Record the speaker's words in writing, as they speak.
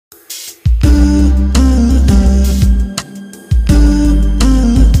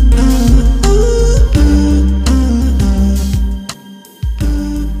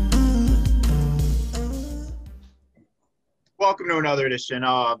another edition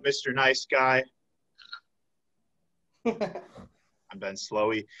of Mr. Nice Guy. I'm Ben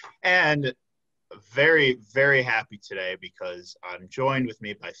Slowey, and very, very happy today because I'm joined with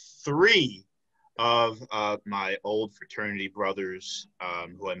me by three of my old fraternity brothers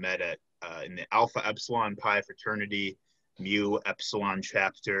who I met at in the Alpha Epsilon Pi fraternity, Mu Epsilon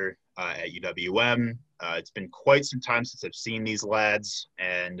chapter at UWM. It's been quite some time since I've seen these lads,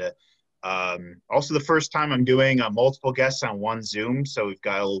 and also the first time I'm doing multiple guests on one Zoom, so we've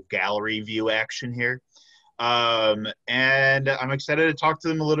got a little gallery view action here. And I'm excited to talk to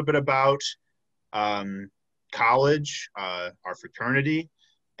them a little bit about college, our fraternity,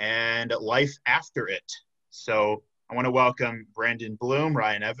 and life after it. So I want to welcome Brandon Bloom,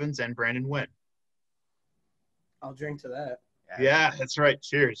 Ryan Evans, and Brandon Wynn. I'll drink to that. Yeah, that's right.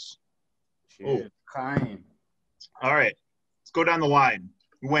 Cheers. Cheers. Kind. All right, let's go down the line.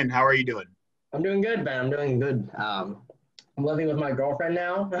 Wynn, how are you doing? I'm doing good, Ben. I'm doing good. I'm living with my girlfriend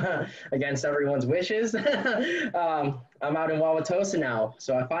now, against everyone's wishes. I'm out in Wauwatosa now,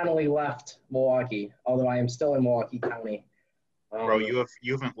 so I finally left Milwaukee, although I am still in Milwaukee County. Bro, you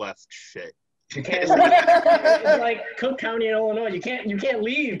haven't left shit. You can't leave. It's like Cook County in Illinois. You can't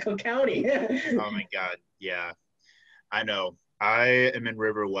leave Cook County. Oh my God, yeah, I know. I am in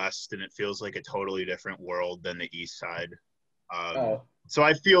River West, and it feels like a totally different world than the East Side. So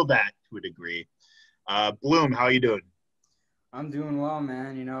I feel that to a degree. Bloom, how you doing? I'm doing well,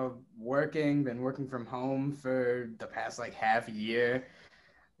 man. You know, been working from home for the past half a year.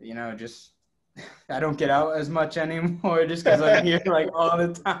 You know, just I don't get out as much anymore just because I'm here all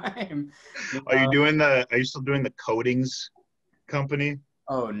the time. Are you still doing the coatings company?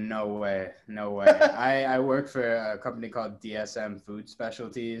 Oh, no way. No way. I work for a company called DSM Food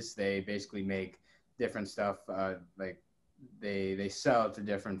Specialties. They basically make different stuff. They sell to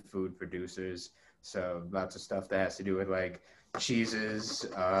different food producers. So lots of stuff that has to do with cheeses,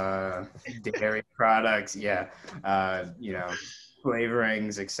 dairy products. Yeah.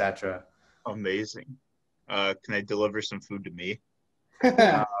 Flavorings, etc. Amazing. Can I deliver some food to me?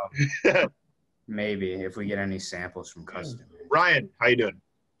 Maybe if we get any samples from customers. Ryan, how you doing?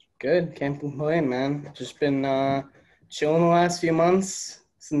 Good. Can't complain, man. Just been chilling the last few months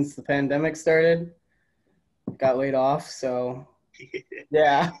since the pandemic started. Got laid off, so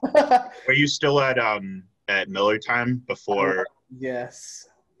yeah. Are you still at Miller Time before? Yes.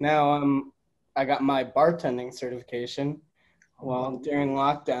 Now I got my bartending certification during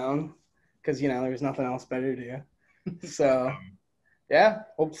lockdown because there was nothing else better to do. So yeah,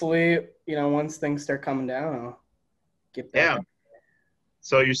 hopefully once things start coming down, I'll get back. Yeah.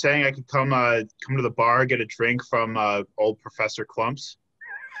 So you're saying I could come to the bar, get a drink from old Professor Clumps?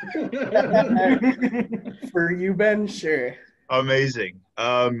 For you, Ben, sure. Amazing.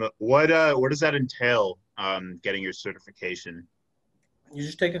 What does that entail? Getting your certification? You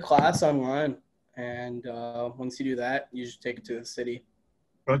just take a class online, and once you do that, you just take it to the city.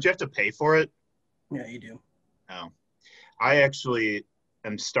 Don't you have to pay for it? Yeah, you do. Oh, I actually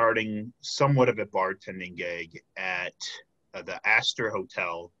am starting somewhat of a bartending gig at the Astor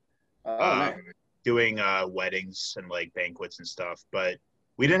Hotel, Nice. doing weddings and banquets and stuff. But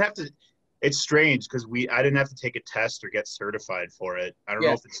we didn't have to. It's strange because I didn't have to take a test or get certified for it. I don't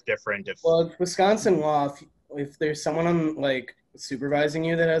know if it's different. Well, it's Wisconsin law. If there's someone on supervising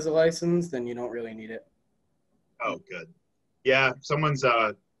you that has a license, then you don't really need it. Oh, good. Yeah, someone's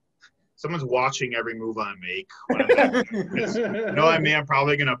watching every move I make. When I'm back there. You know what I mean? I'm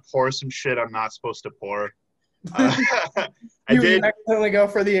probably gonna pour some shit I'm not supposed to pour. You accidentally go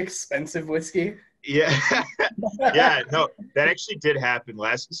for the expensive whiskey. Yeah. Yeah, no, that actually did happen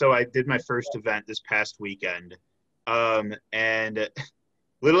so I did my first event this past weekend. And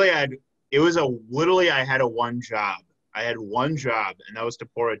literally I had one job. I had one job, and that was to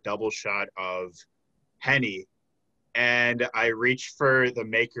pour a double shot of Henny, and I reached for the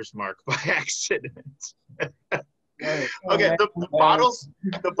maker's mark by accident. Okay, the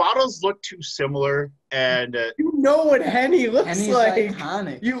bottles look too similar, and you know what Henny looks Henny's like.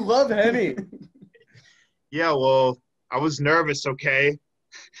 Iconic. You love Henny. Yeah, well, I was nervous. Okay,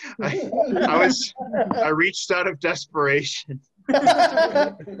 I reached out of desperation.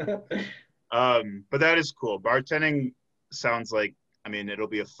 But that is cool. Bartending sounds like, it'll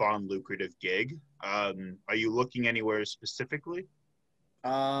be a fun, lucrative gig. Are you looking anywhere specifically?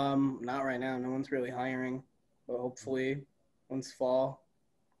 Not right now. No one's really hiring. But hopefully, once fall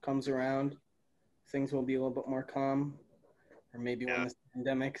comes around, things will be a little bit more calm. Or maybe when this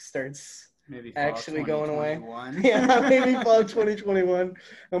pandemic starts actually going away. Yeah, maybe fall 2021.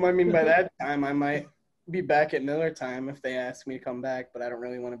 By that time, I might be back at Miller Time if they ask me to come back, but I don't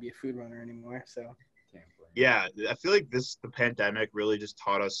really want to be a food runner anymore. So Can't blame Yeah, I feel like the pandemic really just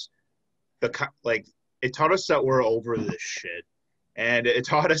taught us it taught us that we're over this shit, and it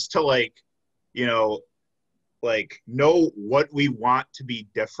taught us to you know, know what we want to be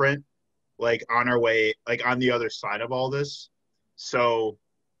different, on our way, on the other side of all this. So,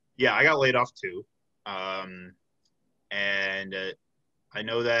 yeah, I got laid off too, and I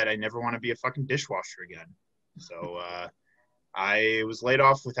know that I never want to be a fucking dishwasher again. So I was laid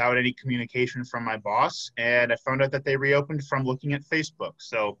off without any communication from my boss, and I found out that they reopened from looking at Facebook.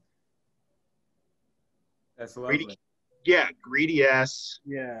 So That's lovely. greedy ass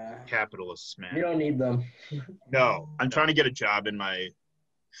Yeah. capitalists, man. You don't need them. No, I'm trying to get a job in my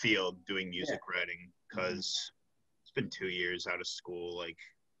field doing music writing because it's been 2 years out of school. I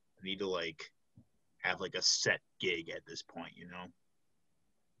need to have a set gig at this point,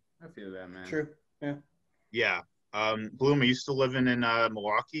 I feel that, man. True. Yeah. Yeah. Bloom, are you still living in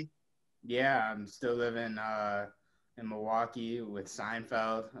Milwaukee? Yeah, I'm still living in Milwaukee with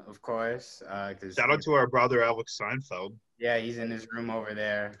Seinfeld, of course. Shout out to our brother Alex Seinfeld. Yeah, he's in his room over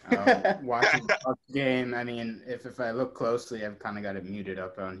there watching the Bucks game. I mean, if I look closely, I've kind of got it muted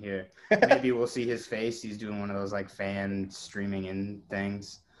up on here. Maybe we'll see his face. He's doing one of those fan streaming in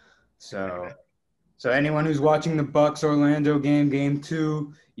things. So anyone who's watching the Bucks Orlando game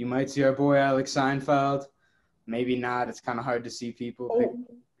 2, you might see our boy Alex Seinfeld. Maybe not. It's kind of hard to see people pick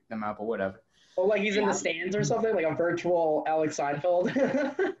them up or whatever. Oh, he's in the stands or something, like a virtual Alex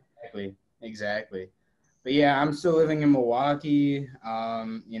Seinfeld. Exactly. But yeah, I'm still living in Milwaukee.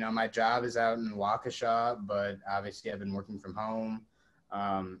 My job is out in Waukesha, but obviously I've been working from home.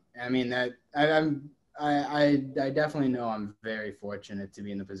 I definitely know I'm very fortunate to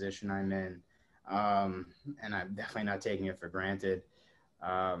be in the position I'm in, and I'm definitely not taking it for granted.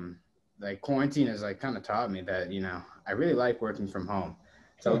 Quarantine has kind of taught me that I really like working from home.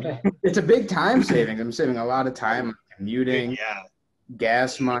 So it's a big time savings. I'm saving a lot of time commuting,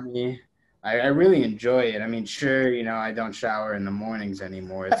 gas money. I really enjoy it. I mean, sure, I don't shower in the mornings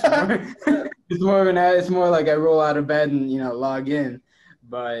anymore. It's more like I roll out of bed and log in.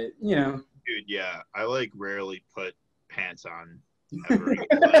 But dude, yeah, I rarely put pants on ever.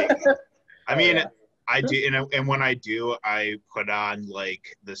 I mean, I do, and when I do, I put on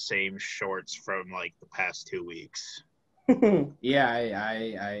the same shorts from the past 2 weeks. Yeah,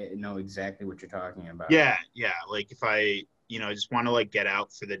 I know exactly what you're talking about. Yeah. If I just want to get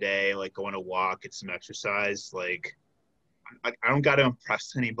out for the day, go on a walk, get some exercise. I don't got to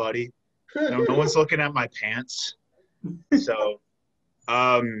impress anybody. No one's looking at my pants. So,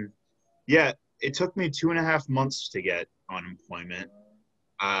 yeah, it took me 2.5 months to get unemployment.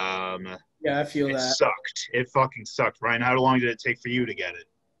 Yeah, I feel it that. Sucked. It fucking sucked. Ryan, how long did it take for you to get it?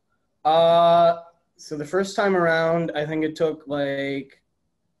 So the first time around, I think it took 4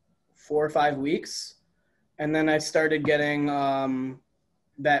 or 5 weeks. And then I started getting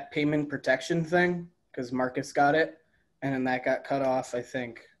that payment protection thing because Marcus got it. And then that got cut off, I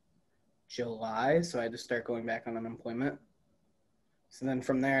think, July. So I had to start going back on unemployment. So then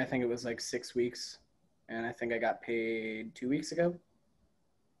from there, I think it was 6 weeks. And I think I got paid 2 weeks ago.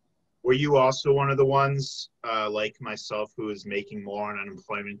 Were you also one of the ones, like myself, who was making more on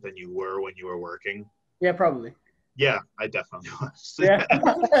unemployment than you were when you were working? Yeah, probably. Yeah, I definitely was. Yeah.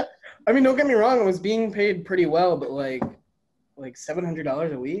 I mean, don't get me wrong. I was being paid pretty well, but like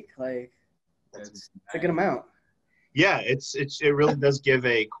 $700 a week, that's a good amount. Yeah, it really does give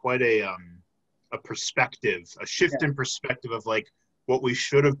quite a perspective, a shift in perspective of what we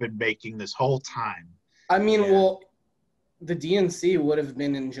should have been making this whole time. I mean, well, the DNC would have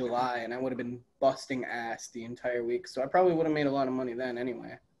been in July, and I would have been busting ass the entire week, so I probably would have made a lot of money then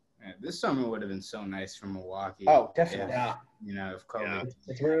anyway. Yeah, this summer would have been so nice for Milwaukee. Oh, definitely. If COVID.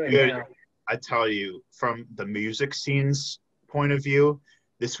 It's really good. I tell you, from the music scene's point of view,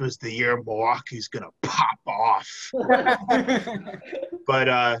 this was the year Milwaukee's gonna pop off.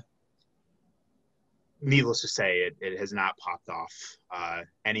 But needless to say, it has not popped off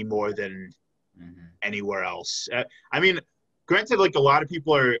any more than anywhere else. I mean, granted, a lot of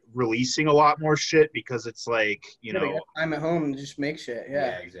people are releasing a lot more shit because it's I'm at home and just make shit.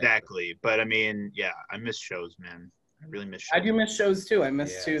 Yeah, exactly. But I mean, I miss shows, man. I really miss shows. I do miss shows too. I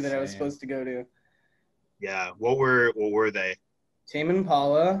missed two that I was supposed to go to. Yeah, what were they? Tame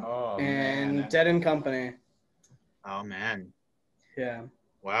Impala and Dead and Company. Oh man. Yeah.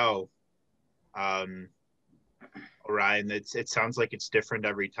 Wow. Ryan, it sounds like it's different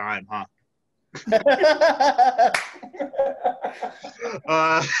every time, huh?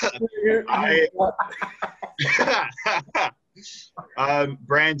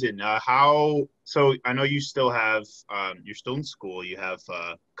 Brandon, so I know you still have you're still in school, you have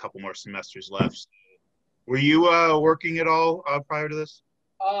a couple more semesters left. Were you working at all prior to this?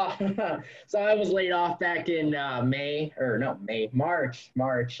 So I was laid off back in March.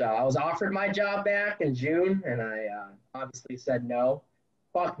 I was offered my job back in June, and I obviously said no.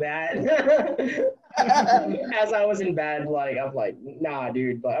 Fuck that. As I was in bed, like I'm like, nah,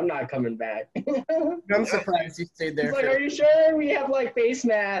 dude, but I'm not coming back. I'm surprised you stayed there. He's like, are you sure? We have like face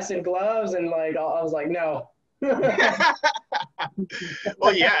masks and gloves, and like I was like, no.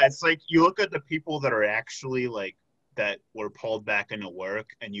 Well, yeah, it's like you look at the people that are actually like that were pulled back into work,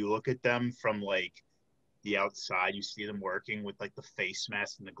 and you look at them from like the outside, you see them working with like the face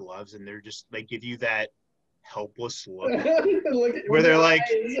mask and the gloves, and they're just they give you that helpless look where they're like,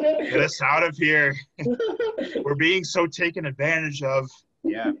 get us out of here. We're being so taken advantage of.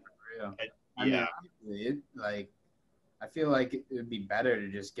 Yeah, for real. Yeah. I feel like it would be better to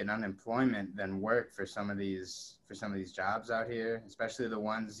just get unemployment than work for some of these jobs out here, especially the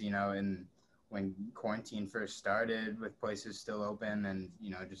ones, when quarantine first started with places still open and,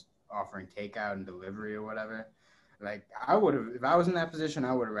 just offering takeout and delivery or whatever. Like I would have, if I was in that position,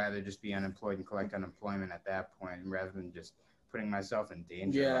 I would have rather just be unemployed and collect unemployment at that point rather than just putting myself in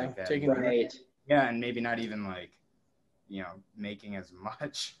danger like that. Yeah, and maybe not even like, making as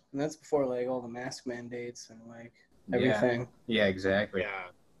much. And that's before like all the mask mandates and like everything. Yeah, exactly.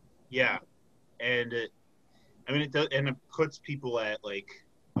 Yeah. And it puts people at like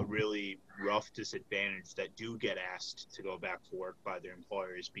a really rough disadvantage that do get asked to go back to work by their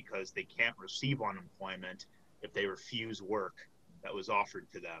employers because they can't receive unemployment if they refuse work that was offered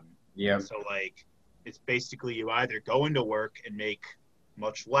to them. Yeah. So like it's basically you either go into work and make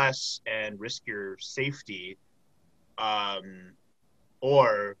much less and risk your safety,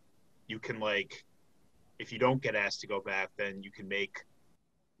 or you can like if you don't get asked to go back, then you can make,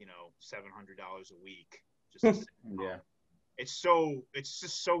 $700 a week. Just yeah. It's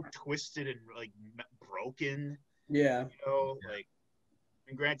just so twisted and like broken. Yeah. Like,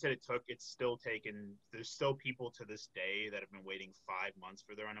 and granted, it's still taken. There's still people to this day that have been waiting 5 months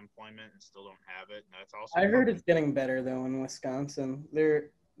for their unemployment and still don't have it. And that's also. I heard it's getting better though in Wisconsin. They're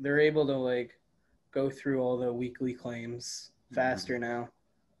able to like go through all the weekly claims faster now.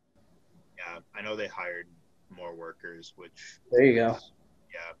 Yeah, I know they hired more workers, which. There you go.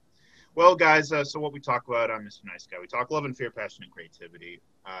 Yeah. Well, guys, so what we talk about on Mr. Nice Guy, we talk love and fear, passion, and creativity.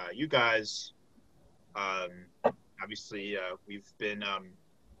 You guys, obviously, we've been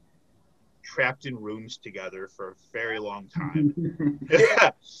trapped in rooms together for a very long time.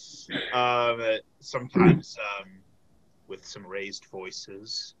 Sometimes with some raised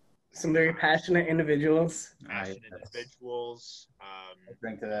voices. Some very passionate individuals. I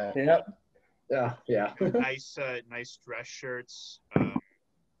drink to that. Yep. Yeah. Nice dress shirts.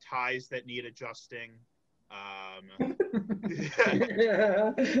 Ties that need adjusting,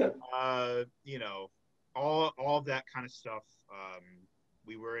 all of that kind of stuff.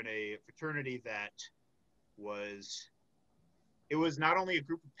 We were in a fraternity that was not only a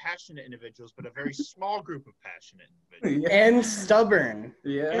group of passionate individuals, but a very small group of passionate individuals. And stubborn.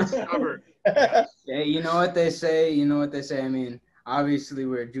 Yeah. And stubborn. Yeah, you know what they say. I mean, obviously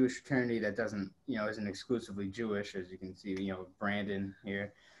we're a Jewish fraternity that doesn't, isn't exclusively Jewish, as you can see, Brandon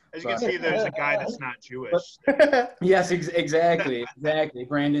here. As you can see, there's a guy that's not Jewish. Yes, exactly.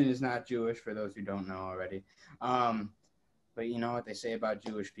 Brandon is not Jewish, for those who don't know already. But you know what they say about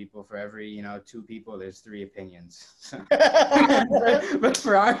Jewish people? For every, 2 people, there's 3 opinions. But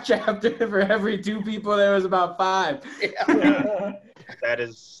for our chapter, for every 2 people, there was about 5. Yeah. That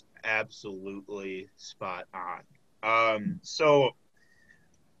is absolutely spot on. So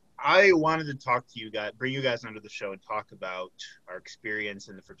I wanted to talk to you guys, bring you guys onto the show and talk about our experience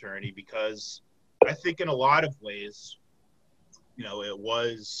in the fraternity, because I think in a lot of ways, it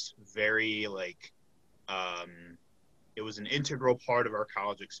was very like, it was an integral part of our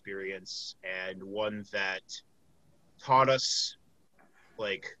college experience and one that taught us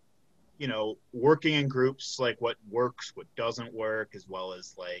like, working in groups, like what works, what doesn't work, as well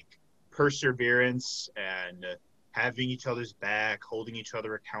as like perseverance and having each other's back, holding each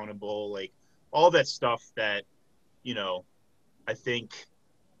other accountable, like all that stuff that, I think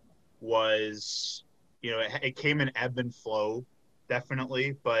was, it came in ebb and flow,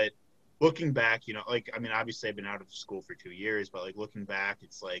 definitely. But looking back, obviously I've been out of school for 2 years, but like looking back,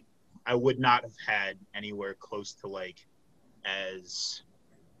 it's like I would not have had anywhere close to like as,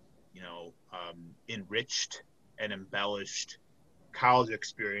 enriched and embellished college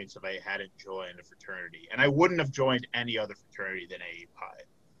experience if I hadn't joined a fraternity, and I wouldn't have joined any other fraternity than AE Pi.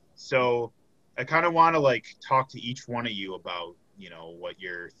 So I kind of want to like talk to each one of you about what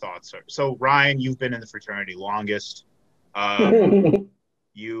your thoughts are. So Ryan, you've been in the fraternity longest.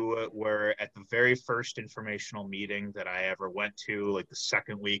 you were at the very first informational meeting that I ever went to, like the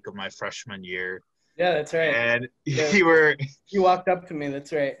second week of my freshman year. Yeah, that's right. And Yeah. You walked up to me.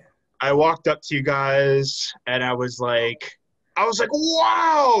 That's right. I walked up to you guys and I was like,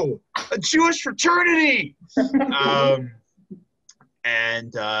 wow, a Jewish fraternity.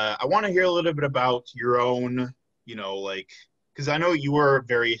 And I want to hear a little bit about your own, because I know you were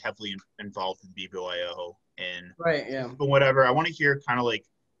very heavily involved in BBYO and right, yeah. But whatever. I want to hear kind of like,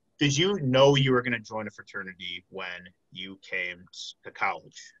 did you know you were going to join a fraternity when you came to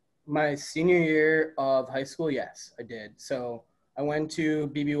college? My senior year of high school, yes, I did. So I went to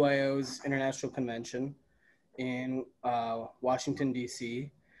BBYO's International Convention in Washington,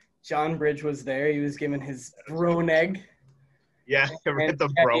 D.C. John Bridge was there. He was given his Brown egg. Yeah,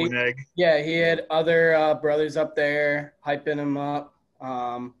 the Brown egg. Yeah, he had other brothers up there hyping him up.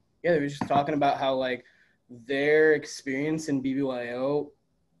 They were just talking about how, like, their experience in BBYO,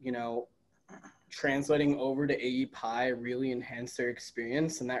 translating over to AE Pi really enhanced their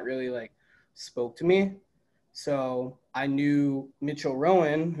experience, and that really, like, spoke to me. So I knew Mitchell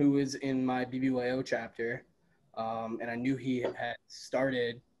Rowan, who was in my BBYO chapter, and I knew he had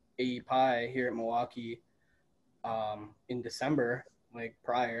started AE Pi here at Milwaukee in December, like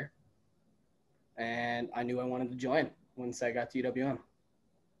prior, and I knew I wanted to join once I got to UWM.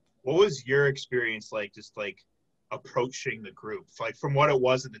 What was your experience like, just like approaching the group? Like from what it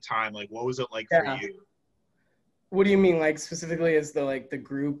was at the time, like what was it like for you? What do you mean, like specifically as the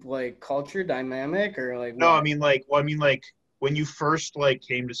group like culture dynamic, or like? No, what? I mean like when you first like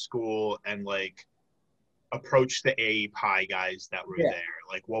came to school and like approached the AE Pi guys that were there.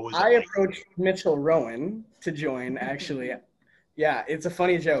 Like what was it I like? approached Mitchell Rowan to join, actually. Yeah, it's a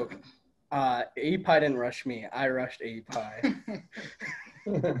funny joke. AE Pi didn't rush me. I rushed AE Pi.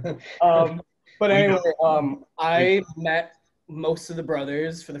 But anyway, I met most of the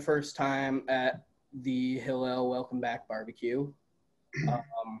brothers for the first time at the Hillel Welcome Back barbecue.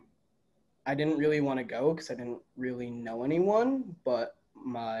 I didn't really want to go because I didn't really know anyone, but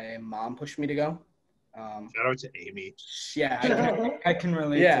my mom pushed me to go. Shout out to Amy. Yeah, I can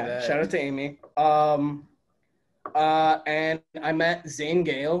relate to that. Shout out to Amy. And I met Zane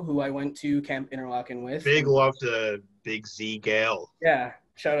Gale, who I went to Camp Interlochen with. Big love to Big Z Gale. Yeah,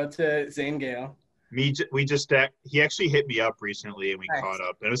 shout out to Zane Gale. He actually hit me up recently and we caught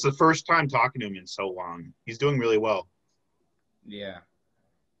up. And it was the first time talking to him in so long. He's doing really well. Yeah.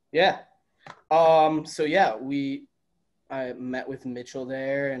 Yeah. So yeah, I met with Mitchell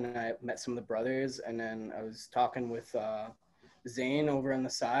there, and I met some of the brothers, and then I was talking with Zane over on the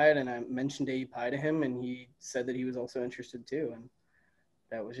side, and I mentioned AE Pi to him, and he said that he was also interested too, and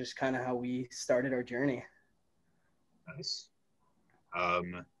that was just kind of how we started our journey. Nice.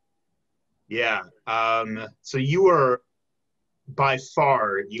 So you were, by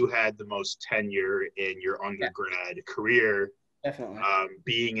far, you had the most tenure in your undergrad career. Definitely.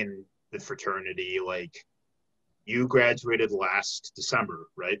 Being in the fraternity, like, you graduated last December,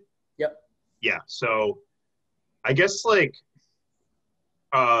 right? Yep. Yeah. So I guess like,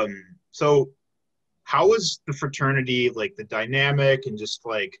 so how was the fraternity, like the dynamic and just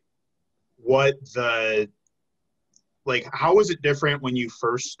like how was it different when you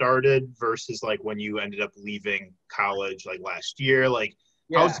first started versus like when you ended up leaving college like last year? Like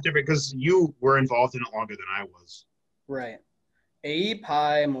how was it different? Because you were involved in it longer than I was. Right. AE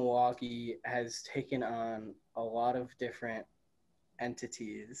Pi Milwaukee has taken on a lot of different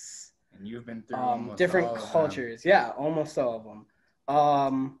entities. And you've been through different cultures. Yeah, almost all of them.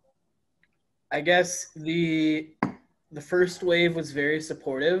 I guess the first wave was very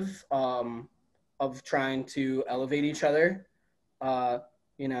supportive of trying to elevate each other.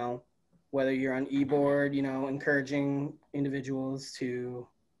 Whether you're on e-board, encouraging individuals to,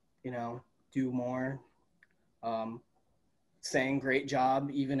 do more. Saying great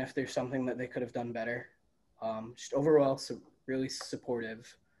job, even if there's something that they could have done better. Just overall, really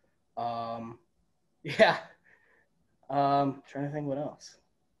supportive. Trying to think what else.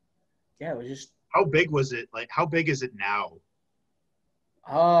 Yeah, it was just. How big was it? Like, how big is it now?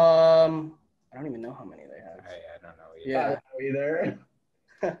 I don't even know how many they have. I don't know either. Yeah, I don't know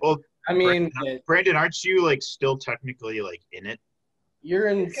either. Well, I mean, Brandon, aren't you like still technically like in it? You're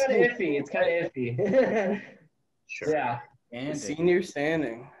in. It's kind of iffy. Sure. Yeah. And senior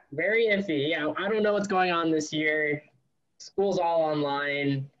standing. Very iffy. Yeah, I don't know what's going on this year. School's all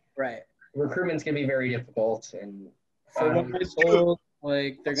online. Right. Recruitment's gonna be very difficult, and for what I told,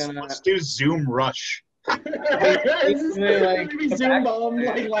 like they're gonna. Let's do Zoom Rush. Zoom bomb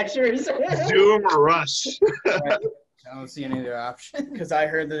like lectures. Zoom Rush. I don't see any other option. Because I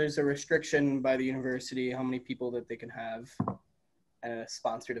heard that there's a restriction by the university how many people that they can have. and a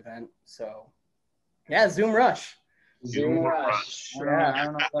sponsored event. So, yeah, Zoom Rush. Zoom Rush. I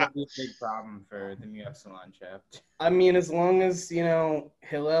don't know if that'd be a big problem for the Mu Epsilon chapter. I mean, as long as,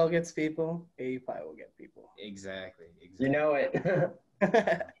 Hillel gets people, AEPI will get people. Exactly. You know it.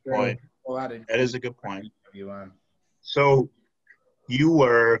 Point. A lot of That is a good point. WM. So you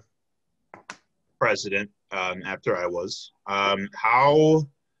were president after I was.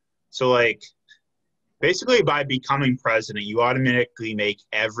 Basically by becoming president, you automatically make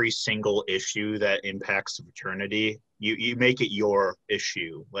every single issue that impacts the fraternity, you make it your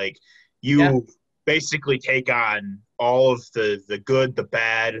issue. Like you basically take on all of the good, the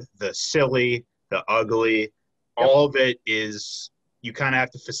bad, the silly, the ugly. All of it is, you kind of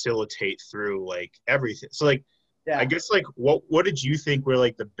have to facilitate through like everything. So like, I guess like what did you think were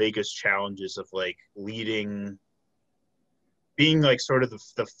like the biggest challenges of like leading, being like sort of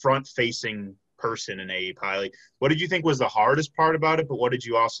the front facing person in AEPI? Like what did you think was the hardest part about it, but what did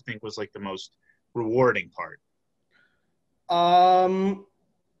you also think was like the most rewarding part?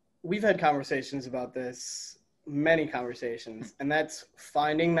 We've had conversations about this, many conversations, and that's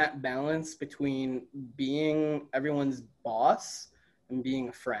finding that balance between being everyone's boss and being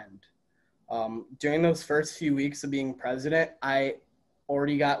a friend. During those first few weeks of being president, I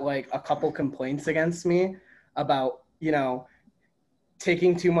already got like a couple complaints against me about,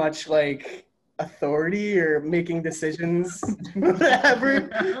 taking too much like authority or making decisions, whatever.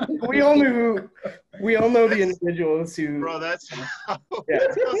 We all know the individuals who. Bro, that's how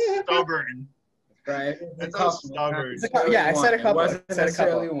stubborn. Right. That's how stubborn. I said a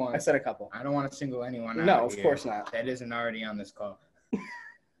couple. One. I said a couple. I don't want to single anyone out. No, of course not. That isn't already on this call.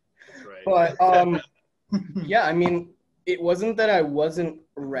 That's right. But yeah, I mean, it wasn't that I wasn't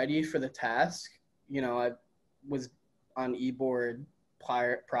ready for the task. I was on e-board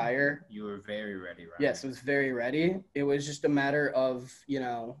prior. You were very ready, right? Yes, I was very ready. It was just a matter of,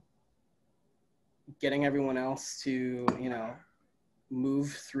 getting everyone else to,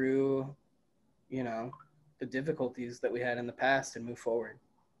 move through, the difficulties that we had in the past and move forward.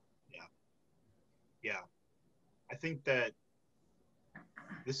 Yeah. I think that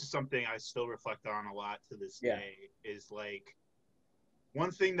this is something I still reflect on a lot to this day, is like one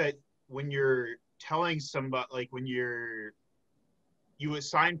thing that when you're telling somebody, like when you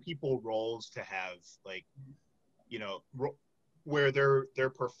assign people roles to have, like, where their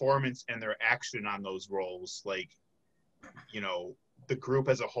performance and their action on those roles, like, the group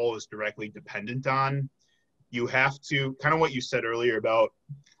as a whole is directly dependent on, you have to, kind of what you said earlier about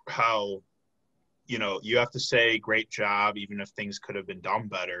how, you have to say great job even if things could have been done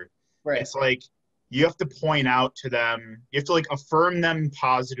better. Right. It's like you have to point out to them, you have to like affirm them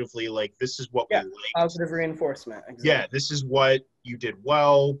positively, like this is what we like. Positive reinforcement. Exactly. Yeah, this is what you did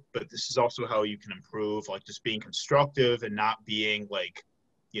well, but this is also how you can improve, like just being constructive and not being like,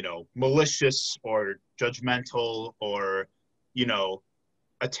 malicious or judgmental or,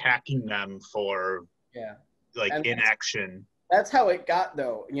 attacking them for inaction. That's how it got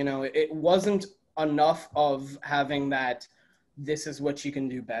though. It wasn't enough of having that, this is what you can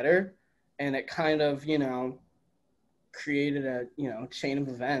do better. And it kind of, created a, chain of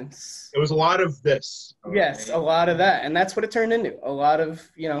events. It was a lot of this. Yes, a lot of that. And that's what it turned into. A lot of,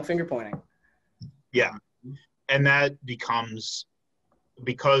 finger pointing. Yeah. And that becomes,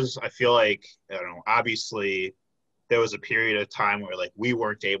 because I feel like, obviously there was a period of time where like we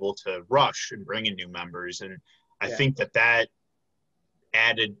weren't able to rush and bring in new members. And I think that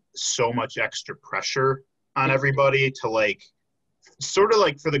added so much extra pressure on everybody to like, sort of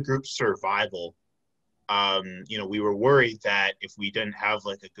like for the group's survival. We were worried that if we didn't have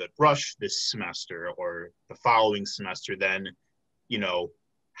like a good rush this semester or the following semester, then,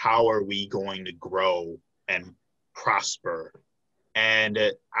 how are we going to grow and prosper? And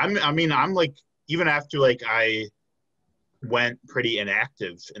I'm like, even after like I went pretty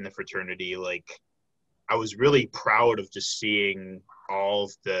inactive in the fraternity, like I was really proud of just seeing all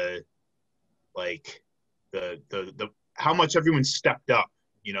of the how much everyone stepped up,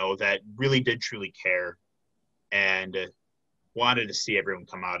 that really did truly care and wanted to see everyone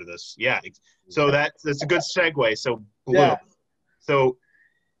come out of this. Yeah. So that's a good segue. So Bloom. Yeah. So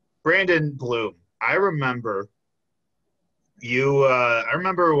Brandon Bloom, I remember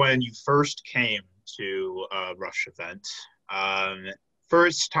when you first came to a Rush event.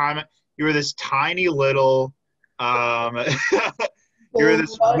 First time you were this tiny little, you were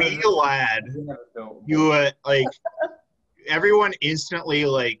this wee lad. You were like, everyone instantly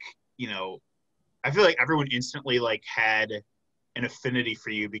like, I feel like everyone instantly like had an affinity for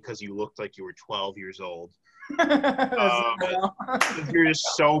you because you looked like you were 12 years old. You're just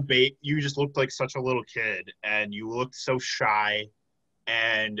so big. You just looked like such a little kid, and you looked so shy.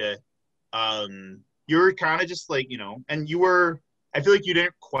 and you were kind of just like, and you were, I feel like you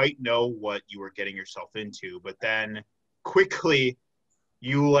didn't quite know what you were getting yourself into, but then quickly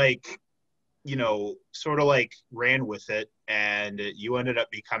you like, sort of like ran with it, and you ended up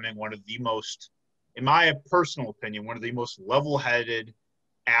becoming one of the most, in my personal opinion, one of the most level-headed,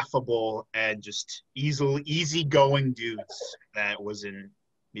 affable, and just easygoing dudes that was in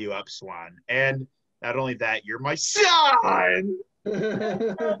the Upsilon. And not only that, you're my son!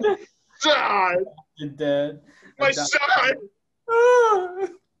 Son! Your dad. My son! Oh,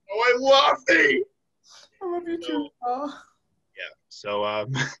 I love thee! I love you too. Oh. Yeah. So,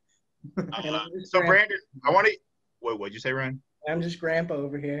 And I'm just so grandpa. Brandon, I want to. What'd you say, Ryan? I'm just grandpa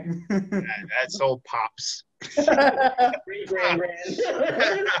over here. That's old pops. Grand.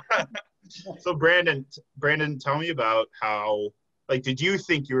 So Brandon, tell me about how. Like, did you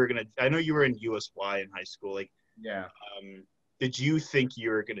think you were gonna? I know you were in USY in high school. Like, Yeah. Did you think you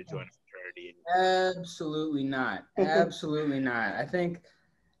were gonna join a fraternity? Absolutely not. Absolutely not. I think,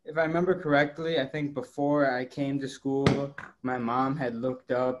 if I remember correctly, I think before I came to school, my mom had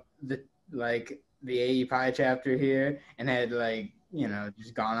looked up the AE Pi chapter here and had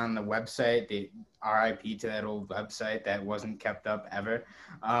just gone on the website. The RIP to that old website that wasn't kept up ever,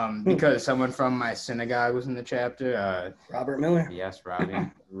 because someone from my synagogue was in the chapter. Robert Miller. Yes,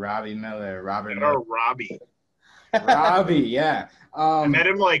 Robbie Miller. Robert Or Miller. Robbie? Robbie, yeah. I met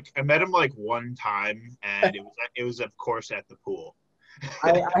him like one time, and it was of course at the pool.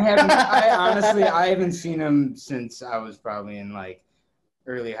 I haven't seen him since I was probably in like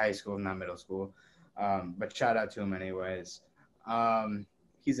early high school, not middle school. But shout out to him anyways.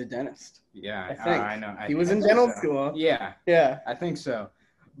 He's a dentist. Yeah, I think. I know. He was in dental school. Yeah, Yeah. I think so.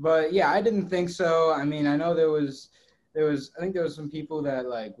 But yeah, I didn't think so. I mean, I know I think there was some people that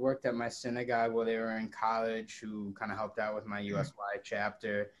like worked at my synagogue while they were in college who kind of helped out with my USY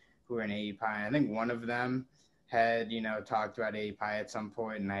chapter, who were in AE Pi. I think one of them had, talked about AE Pi at some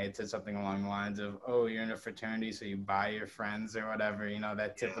point, and I had said something along the lines of, "Oh, you're in a fraternity, so you buy your friends or whatever,"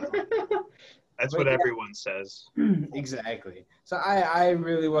 that typical. That's what everyone says. Exactly. So I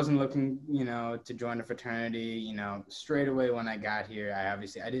really wasn't looking, to join a fraternity, straight away when I got here.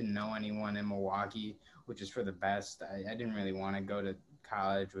 I didn't know anyone in Milwaukee, which is for the best. I didn't really want to go to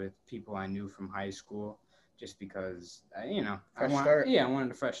college with people I knew from high school just because, I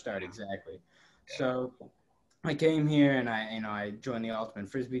wanted a fresh start. Exactly. So I came here and I joined the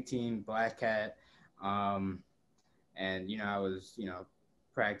Ultimate Frisbee team, Black Cat. And, I was,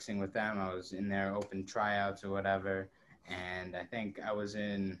 practicing with them. I was in their open tryouts or whatever. And I think I was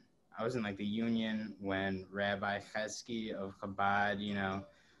in like the union when Rabbi Chesky of Chabad,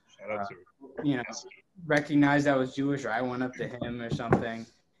 Shout out to recognized I was Jewish, or I went up to him or something.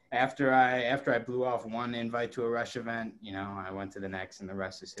 After I blew off one invite to a Rush event, I went to the next, and the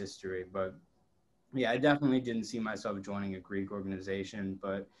rest is history. But yeah, I definitely didn't see myself joining a Greek organization,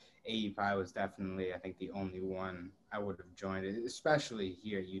 but AE Pi was definitely, I think, the only one I would have joined, especially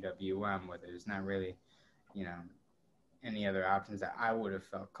here at UWM, where there's not really, any other options that I would have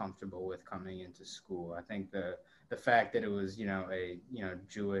felt comfortable with coming into school. I think the fact that it was, a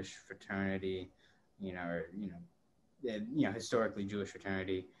Jewish fraternity, historically Jewish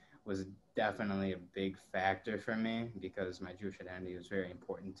fraternity was definitely a big factor for me because my Jewish identity was very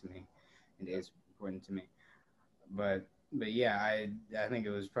important to me and is important to me. But yeah, I think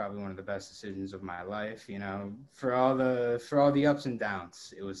it was probably one of the best decisions of my life. For all the ups and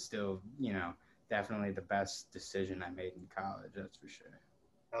downs, it was still, definitely the best decision I made in college. That's for sure.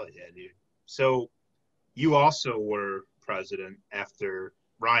 Hell yeah, dude. So you also were president after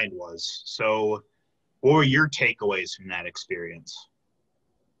Ryan was. So what were your takeaways from that experience?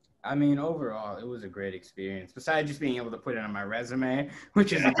 I mean, overall, it was a great experience. Besides just being able to put it on my resume,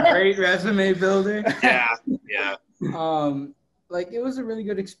 which is a great resume builder. Yeah. It was a really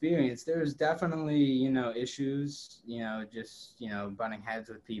good experience. There was definitely, issues, just, butting heads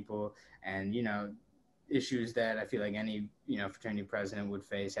with people and, issues that I feel like any, fraternity president would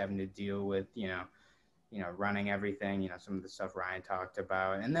face, having to deal with, running everything, some of the stuff Ryan talked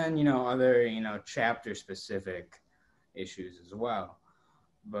about. And then, other, chapter specific issues as well.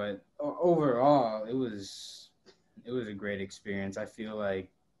 But overall, it was a great experience. I feel like,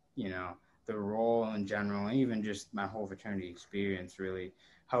 the role in general, and even just my whole fraternity experience really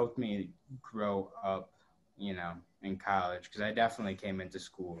helped me grow up, in college. Because I definitely came into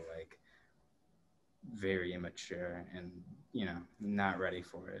school, like, very immature and, not ready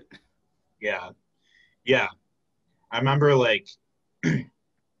for it. Yeah. I remember, like,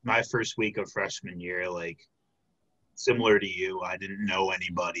 my first week of freshman year, like, similar to you, I didn't know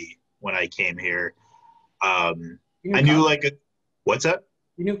anybody when I came here. I knew What's that?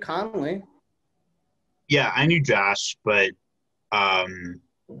 You knew Conley. Yeah, I knew Josh, but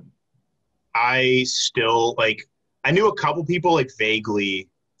I still like I knew a couple people like vaguely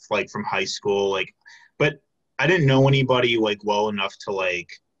like from high school, like, but I didn't know anybody like well enough to like,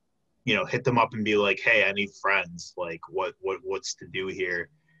 hit them up and be like, hey, I need friends. Like what's to do here?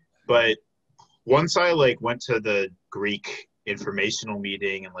 But once I like went to the Greek informational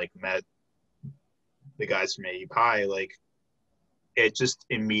meeting and like met the guys from AEPI, like it just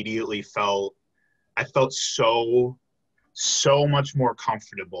immediately I felt so much more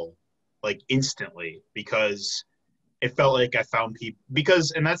comfortable, like instantly, because it felt like I found people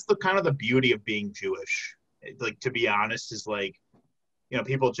and that's the kind of the beauty of being Jewish. Like, to be honest, is like,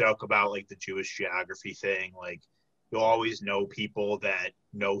 people joke about like the Jewish geography thing. Like, you'll always know people that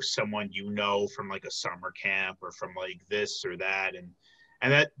know someone from like a summer camp or from like this or that.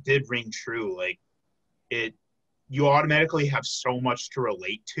 And that did ring true. Like, you automatically have so much to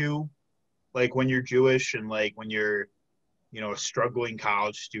relate to, like when you're Jewish and like when you're, a struggling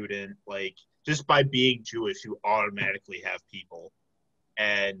college student, like just by being Jewish, you automatically have people.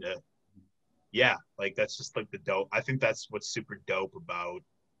 And yeah, like that's just like the dope. I think that's what's super dope about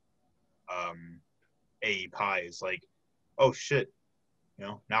AEPI is like, oh shit,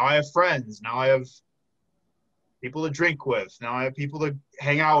 now I have friends. Now I have people to drink with. Now I have people to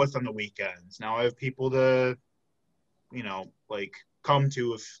hang out with on the weekends. Now I have people to, like come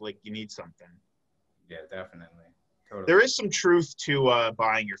to if like you need something. Yeah, definitely. Totally. There is some truth to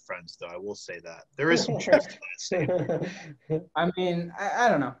buying your friends, though. I will say that. There is some truth to that statement. I mean, I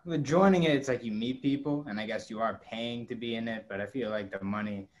don't know. With joining it, it's like you meet people, and I guess you are paying to be in it, but I feel like the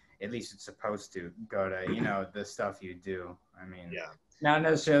money, at least it's supposed to go to, the stuff you do. I mean, Yeah. Not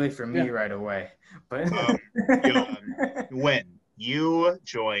necessarily for me right away, but when you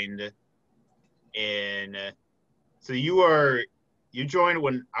joined so you joined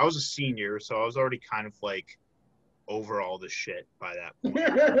when I was a senior, so I was already kind of like over all the shit by that point.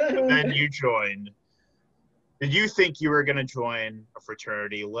 And then you joined. Did you think you were going to join a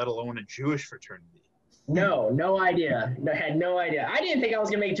fraternity, let alone a Jewish fraternity? No idea. Had no idea. I didn't think I was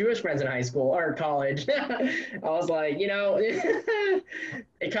gonna make Jewish friends in high school or college. I was like,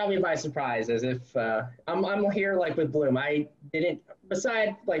 it caught me by surprise. As if I'm here like with Bloom. I didn't.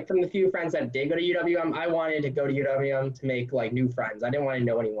 Besides, like from the few friends that did go to UWM, I wanted to go to UWM to make like new friends. I didn't want to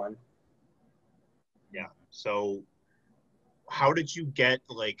know anyone. Yeah. So, how did you get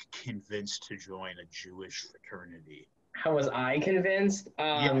like convinced to join a Jewish fraternity? How was I convinced?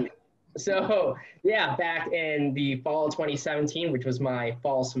 Yeah. So, back in the fall of 2017, which was my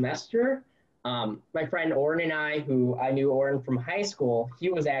fall semester, my friend Oren and I, who I knew Oren from high school, he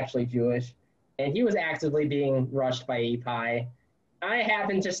was actually Jewish, and he was actively being rushed by API. I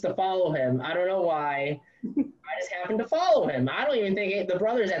happened just to follow him. I don't know why. I just happened to follow him. I don't even think the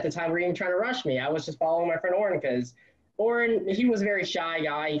brothers at the time were even trying to rush me. I was just following my friend Oren because Oren, he was a very shy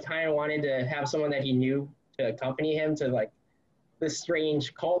guy. He kind of wanted to have someone that he knew to accompany him to like this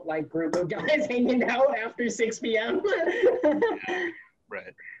strange cult-like group of guys hanging out after 6 p.m.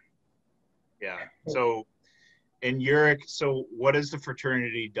 Right. Yeah. So so what has the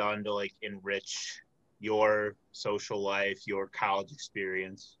fraternity done to like enrich your social life, your college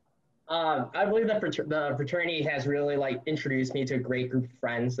experience? I believe that the fraternity has really like introduced me to a great group of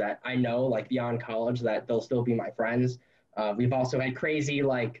friends that I know like beyond college that they'll still be my friends. We've also had crazy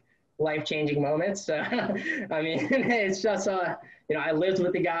like life-changing moments. I mean, it's just, I lived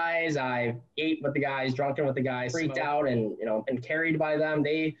with the guys, I ate with the guys, drunken with the guys, freaked out and, and carried by them.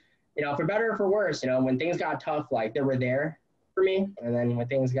 They, for better or for worse, when things got tough, like they were there for me. And then when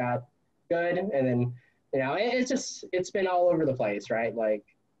things got good and then, it's been all over the place, right? Like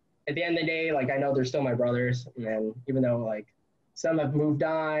at the end of the day, like I know they're still my brothers. And even though like some have moved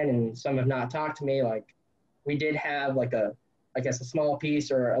on and some have not talked to me, like we did have like a small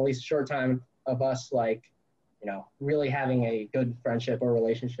piece or at least a short time of us like, really having a good friendship or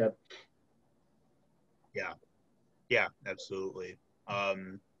relationship. Yeah, absolutely.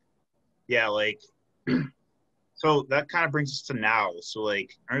 Like, so that kind of brings us to now. So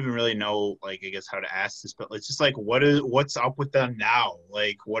like, I don't even really know, like, I guess how to ask this, but it's just like, what's up with them now?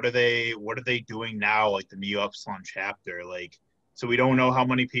 Like, what are they doing now? Like the Mu Upsilon chapter, like, so we don't know how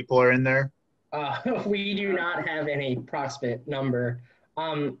many people are in there. We do not have any approximate number.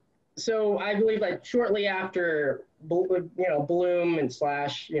 So I believe like shortly after, Bloom and /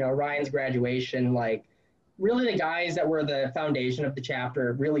 Ryan's graduation, like really the guys that were the foundation of the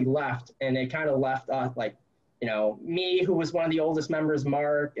chapter really left, and it kind of left us like, me, who was one of the oldest members,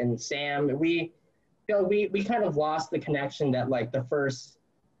 Mark and Sam, we kind of lost the connection that like the first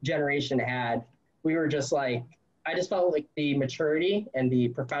generation had. We were just like, I just felt like the maturity and the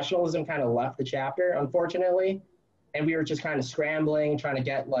professionalism kind of left the chapter, unfortunately. And we were just kind of scrambling, trying to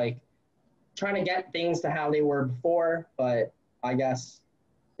get things to how they were before. But I guess,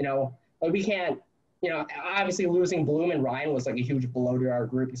 like we can't, obviously losing Bloom and Ryan was like a huge blow to our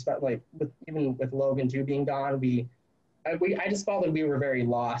group, especially like even with Logan too being gone. I just felt that we were very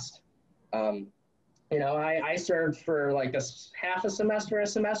lost. I served for like half a semester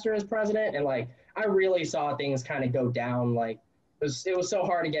as president, and like I really saw things kind of go down. Like it was so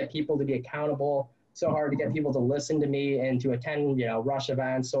hard to get people to be accountable, so hard to get people to listen to me and to attend, rush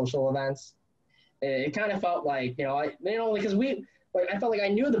events, social events. It kind of felt like, because I felt like I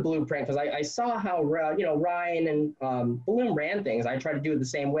knew the blueprint because I saw how, Ryan and Bloom ran things. I tried to do it the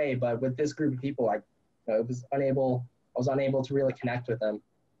same way, but with this group of people, I was unable to really connect with them.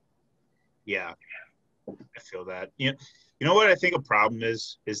 Yeah, I feel that. You know what I think a problem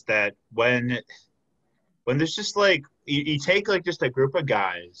is that when there's just like, you take like just a group of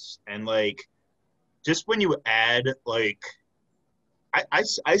guys and like, just when you add like, I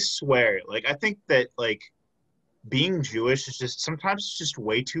swear, like, I think that like being Jewish is just sometimes it's just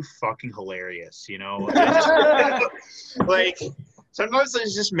way too fucking hilarious, like sometimes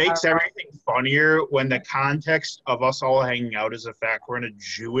it just makes everything funnier when the context of us all hanging out is the fact we're in a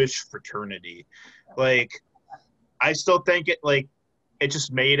Jewish fraternity. Like, I still think it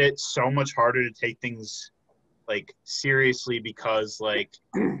just made it so much harder to take things like seriously because like,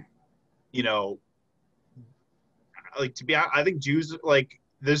 like to be honest, I think Jews like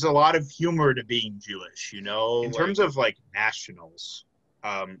there's a lot of humor to being Jewish, in terms of like nationals,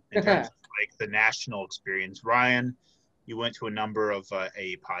 in terms of like the national experience. Ryan, you went to a number of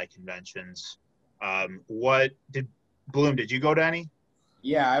AEPI conventions. Did you go to any?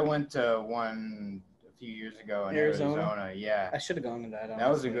 Yeah, I went to one a few years ago in Arizona. Yeah, I should have gone to that. Honestly. That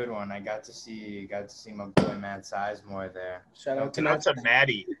was a good one. I got to see my boy Matt Sizemore there. Shout out to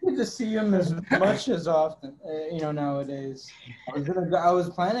Maddie. Good to see him as much as often, nowadays. I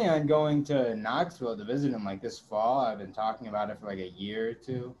was planning on going to Knoxville to visit him like this fall. I've been talking about it for like a year or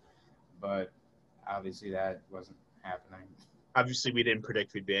two, but obviously that wasn't happening. Obviously, we didn't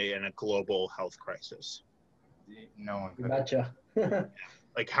predict we'd be in a global health crisis. No one could. Gotcha.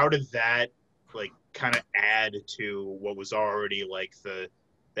 Like, how did that like kind of add to what was already like the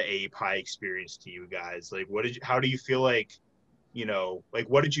AEPI experience to you guys? Like, how do you feel like, like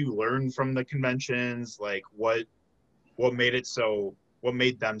what did you learn from the conventions? Like what made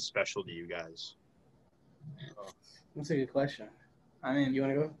them special to you guys? That's a good question. I mean, you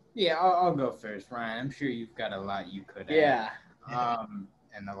want to go? Yeah, I'll go first, Ryan. I'm sure you've got a lot you could add. Yeah.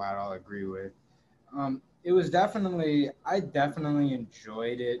 And a lot I'll agree with. It was I definitely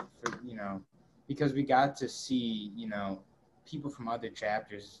enjoyed it for, because we got to see, people from other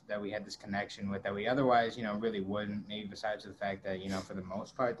chapters that we had this connection with that we otherwise, really wouldn't, maybe besides the fact that, for the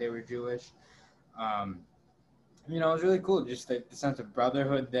most part they were Jewish. It was really cool, just the sense of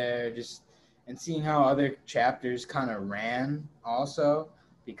brotherhood there, and seeing how other chapters kind of ran also,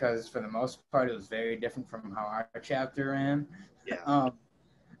 because for the most part it was very different from how our chapter ran. Yeah.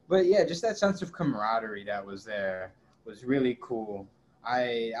 But yeah, just that sense of camaraderie that was there was really cool.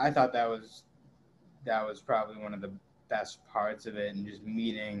 I thought that was probably one of the best parts of it, and just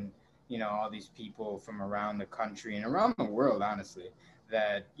meeting, all these people from around the country and around the world, honestly,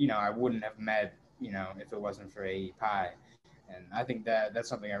 that, I wouldn't have met, if it wasn't for AEPI. And I think that's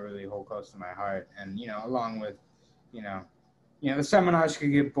something I really hold close to my heart. And, along with, the seminars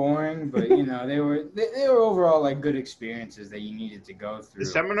could get boring, but, they were overall like good experiences that you needed to go through.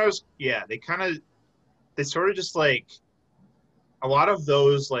 The seminars, yeah, they sort of just like, a lot of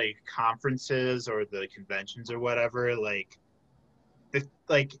those like conferences or the conventions or whatever, like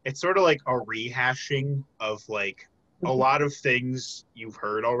it's sort of like a rehashing of like a lot of things you've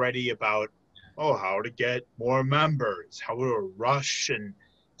heard already about, how to get more members, how to rush and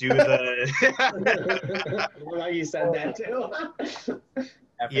do the. Well, you said that too.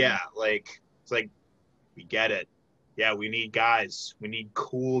 Yeah, like it's like we get it. Yeah, we need guys. We need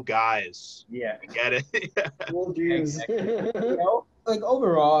cool guys. Yeah, we get it. Cool dudes. Like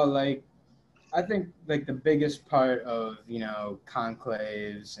overall, like I think like the biggest part of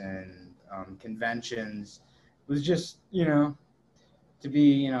conclaves and conventions was just to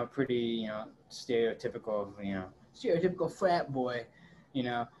be pretty stereotypical frat boy.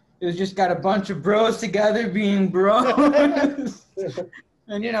 It was just got a bunch of bros together being bros.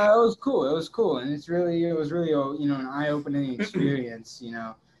 And it was cool. It was cool, and it was really an eye-opening experience.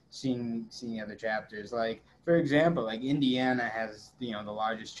 seeing the other chapters. Like, for example, like Indiana has, the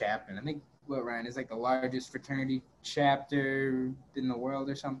largest chapter. And I think what, Ryan, is like the largest fraternity chapter in the world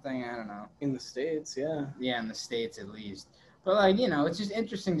or something. I don't know. In the States, yeah. Yeah, in the States at least. But like, it's just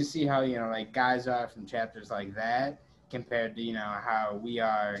interesting to see how, like guys are from chapters like that compared to, how we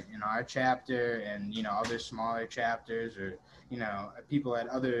are in our chapter and, other smaller chapters or, people at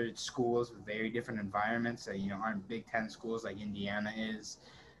other schools with very different environments that, aren't Big Ten schools like Indiana is.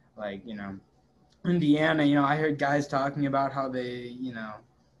 Like, Indiana, I heard guys talking about how they,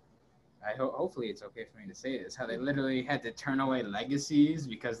 hopefully it's okay for me to say this, how they literally had to turn away legacies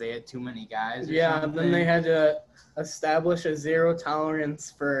because they had too many guys. Yeah, then they had to establish a zero tolerance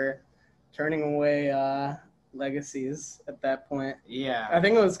for turning away legacies at that point. Yeah. I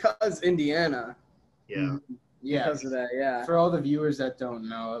think it was because Indiana. Yeah. Yeah. Because of that, yeah. For all the viewers that don't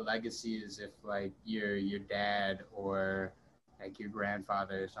know, a legacy is if like your dad or like your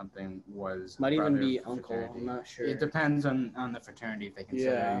grandfather or something was might even be fraternity. uncle. I'm not sure. It depends on the fraternity if they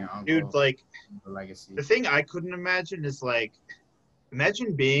consider your uncle. Dude, like the legacy. The thing I couldn't imagine is like,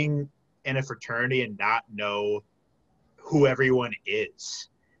 imagine being in a fraternity and not know who everyone is.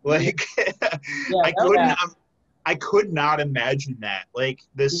 Like, I could not imagine that. Like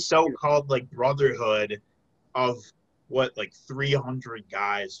this so-called like brotherhood of what, like 300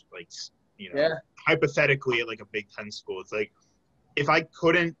 guys, like, hypothetically at like a Big Ten school. It's like, if I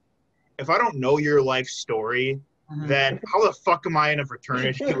don't know your life story, then how the fuck am I in a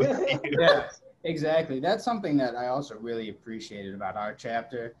fraternity with you? Yeah, exactly. That's something that I also really appreciated about our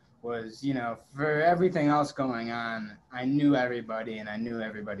chapter was, for everything else going on, I knew everybody and I knew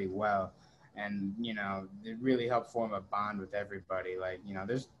everybody well. And, it really helped form a bond with everybody. Like,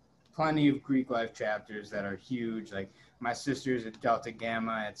 there's plenty of Greek life chapters that are huge. Like my sister's at Delta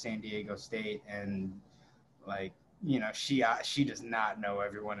Gamma at San Diego State, and like, she does not know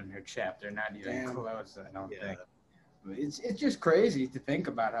everyone in her chapter, not even close, I don't think. But it's just crazy to think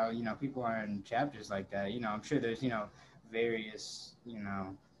about how, people are in chapters like that. I'm sure there's, various,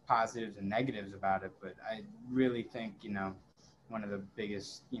 positives and negatives about it, but I really think, one of the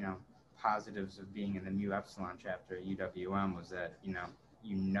biggest, positives of being in the Mu Epsilon chapter at UWM was that,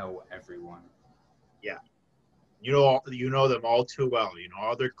 everyone. Yeah. You know them all too well. You know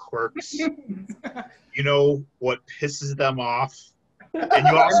all their quirks. You know what pisses them off. And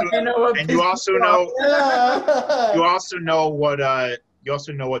you also know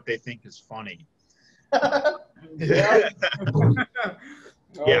what they think is funny.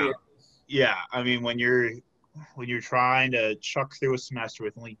 Yeah. I mean, when you're trying to chuck through a semester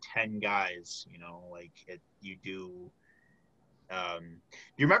with only 10 guys, you do.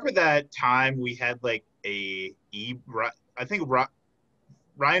 You remember that time we had like I think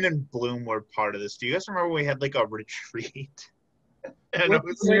Ryan and Bloom were part of this. Do you guys remember we had like a retreat? And it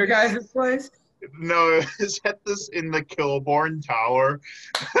was your guys' place? No, it was in the Kilbourne Tower.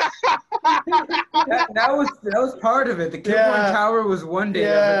 that was part of it. The Kilbourne Tower was one day,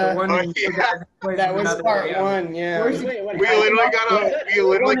 but the one that was part one. Yeah, we literally got a.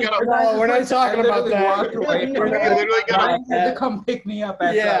 No, we're not talking about that. We literally got to come pick me up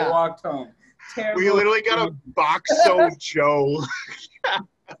after I walked home. Terrible. We literally got a box of Joe.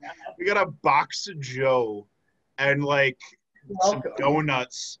 We got a box of Joe and like some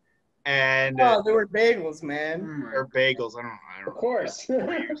donuts. And they were bagels, man. Or bagels, I don't know. Of course.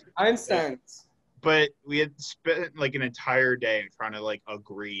 Einstein's. But we had spent like an entire day trying to like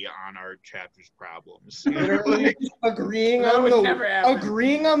agree on our chapter's problems. Literally agreeing on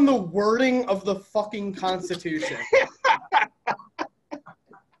the wording of the fucking Constitution.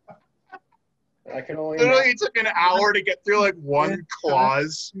 Literally, it took an hour to get through like one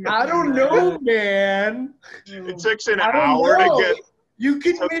clause. I don't know, man. It took an hour to get. You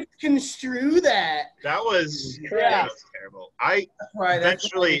can misconstrue that. That was terrible. That's why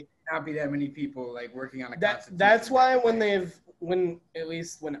eventually not be that many people like working on a Constitution. That's why when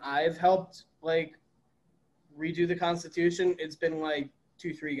I've helped like redo the Constitution, it's been like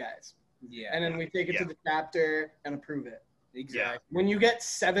 2-3 guys. Yeah. And then we take it to the chapter and approve it. Exactly. Yeah. When you get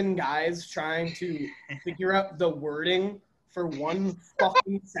 7 guys trying to figure out the wording for one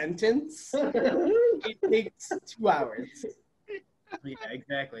fucking sentence, it takes 2 hours. Yeah,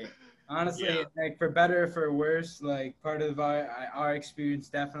 exactly. Honestly, like for better or for worse, like part of our experience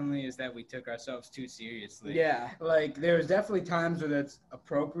definitely is that we took ourselves too seriously. Yeah. Like there was definitely times where that's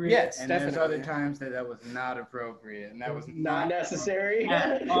appropriate. Yes, and definitely. there's other times that was not appropriate, and that was not necessary.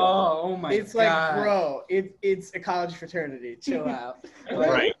 Oh my God. It's like, bro, it's a college fraternity. Chill out.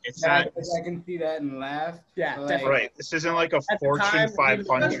 Right. It's not. I can see that and laugh. Yeah, like, definitely. Right. This isn't like a Fortune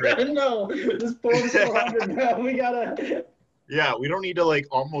 500. No, this Fortune 400, bro. We gotta. Yeah, we don't need to like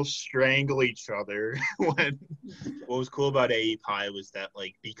almost strangle each other. When what was cool about AE Pi was that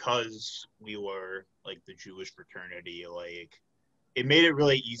like because we were like the Jewish fraternity, like it made it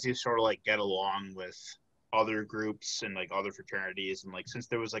really easy to sort of like get along with other groups and like other fraternities, and like since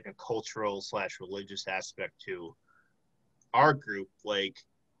there was like a cultural / religious aspect to our group, like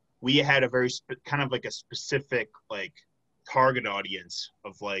we had a very kind of like a specific like target audience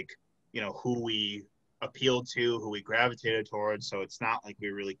of like who we appealed to, who we gravitated towards. So it's not like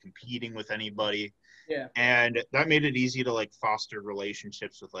we're really competing with anybody. Yeah. And that made it easy to like foster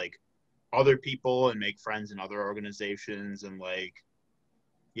relationships with like other people and make friends in other organizations. And like,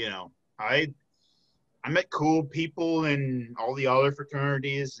 I met cool people in all the other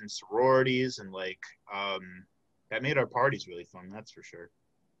fraternities and sororities, and like that made our parties really fun. That's for sure.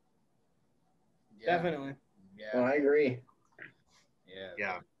 Yeah. Definitely. Oh, Yeah. I agree.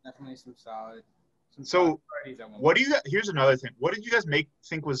 Yeah. Definitely some solid. So, parties at one what do you guys? Here's another thing. What did you guys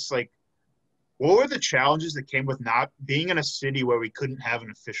think was like? What were the challenges that came with not being in a city where we couldn't have an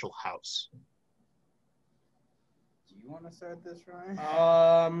official house? Do you want to start this,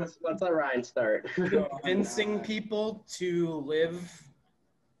 Ryan? Let's let Ryan start. Convincing people to live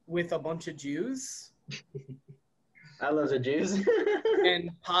with a bunch of Jews I love the Jews. and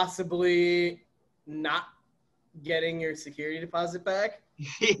possibly not getting your security deposit back.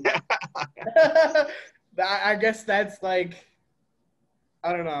 Yeah. I guess that's like,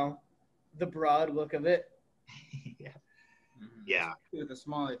 I don't know, the broad look of it. Yeah. Mhm. Yeah. With a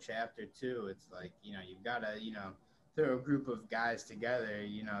smaller chapter too, it's like you've got to throw a group of guys together,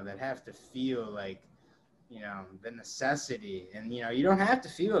 that have to feel like the necessity, and you don't have to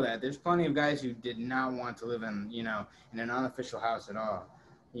feel that. There's plenty of guys who did not want to live in in an unofficial house at all.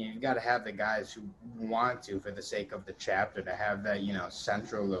 You've got to have the guys who want to, for the sake of the chapter, to have that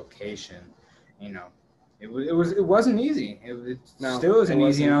central location. It wasn't easy. It No, still isn't it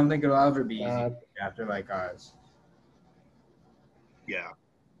easy. I wasn't. don't think it'll ever be easy for a chapter like ours. Yeah.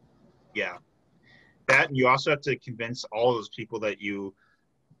 Yeah. That, and you also have to convince all those people that you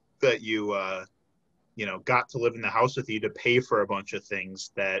got to live in the house with you to pay for a bunch of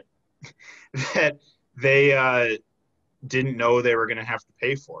things that that they didn't know they were going to have to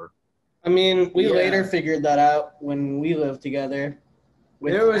pay for. I mean, we Yeah. later figured that out when we lived together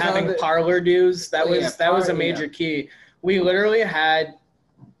with There was having other- parlor dues. That Oh, was yeah, that was a parlor, major yeah. key. We literally had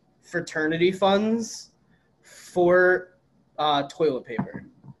fraternity funds for toilet paper.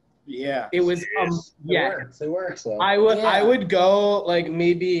 Yeah. It was yeah. It works though. I Yeah. would go like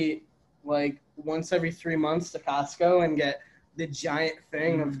maybe like once every 3 months to Costco and get the giant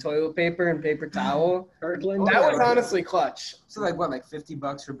thing of toilet paper and paper towel. Kirkland. That was honestly clutch. So like what, like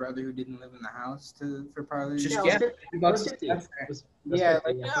 $50 for brother who didn't live in the house for parlor? Just Yeah, yeah, it was 50. $50. It was Yeah,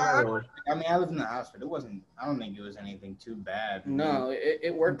 50, like, for everyone. I mean, I lived in the house, but it wasn't. I don't think it was anything too bad. No,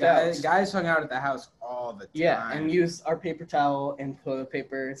 it worked guys, out. guys hung out at the house all the time. Yeah, and used our paper towel and toilet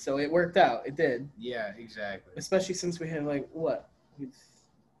paper, so it worked out. It did, Yeah, exactly. especially since we had like what,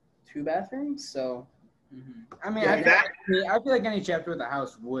 2 bathrooms. So I mean, Yeah, I feel like any chapter with a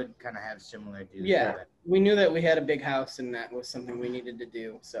house would kind of have similar dues. yeah, we knew that we had a big house and that was something we needed to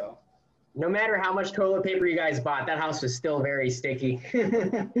do. So No matter how much toilet paper you guys bought, that house was still very sticky.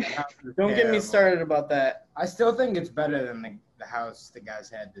 don't get me started about that. I still think it's better than the house the guys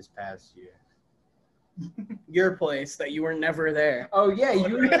had this past year. Your place that you were never there. Oh yeah, you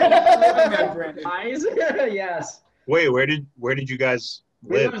were living there, Brandon. Eyes? Yes. Wait, where did you guys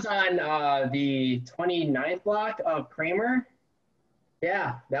We live? lived on the 29th block of Kramer.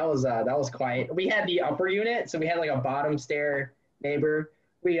 Yeah, that was quiet. We had the upper unit, so we had like a bottom stair neighbor.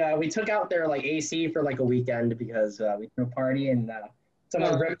 We took out their like AC for like a weekend because we threw a party and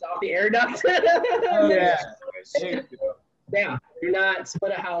someone ripped off the air duct. Oh, yeah. There you go. Yeah, do not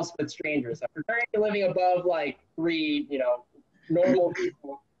split a house with strangers. If you're living above like 3, normal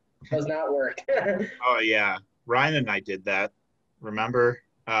people, does not work. Oh yeah, Ryan and I did that. Remember?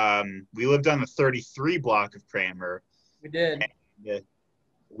 We lived on the 33 block of Kramer. We did.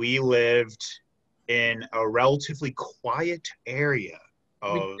 We lived in a relatively quiet area We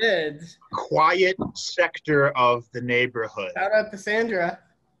of did. quiet sector of the neighborhood. Shout out to Sandra.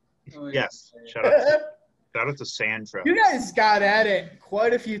 Oh, yeah. Yes, shout out to Sandra. You guys got at it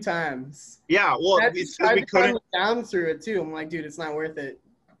quite a few times. Yeah, well, That's it's because tried we to calm couldn't. me down through it too. I'm like, dude, it's not worth it.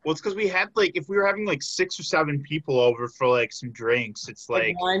 Well, it's because we had like, if we were having like 6 or 7 people over for like some drinks, it's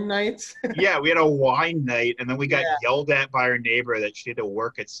like, Wine nights. yeah, we had a wine night, and then we got Yeah. yelled at by our neighbor that she had to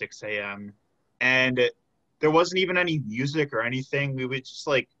work at 6 a.m. And there wasn't even any music or anything. We would just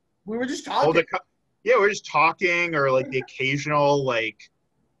like, We were just hold talking. yeah, we're just talking, or like the occasional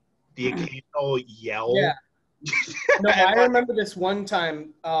yell. Yeah. No, I remember this one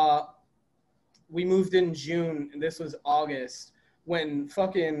time. We moved in June, and this was August when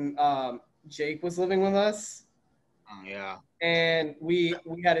fucking Jake was living with us. Yeah. And we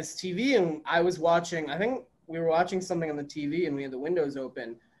had his TV, and I was watching. I think we were watching something on the TV, and we had the windows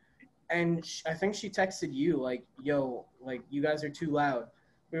open. And I think she texted you like, "Yo, like you guys are too loud."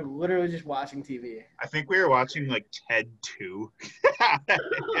 We were literally just watching TV. I think we were watching like Ted 2.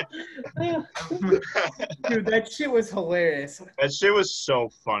 Dude, that shit was hilarious. That shit was so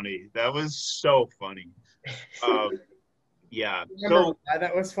funny. That was so funny. Yeah. Remember why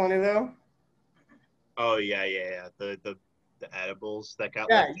that was funny though? Oh yeah. The edibles that got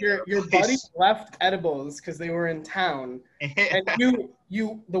Yeah, left your buddies left edibles because they were in town, and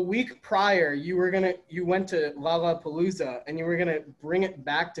you the week prior you went to Lollapalooza and you were gonna bring it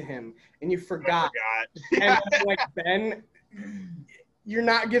back to him and you forgot. And I'm like, Ben, you're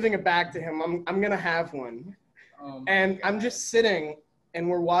not giving it back to him. I'm gonna have one. And I'm just sitting and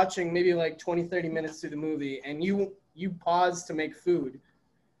we're watching maybe like 20-30 minutes through the movie and you pause to make food.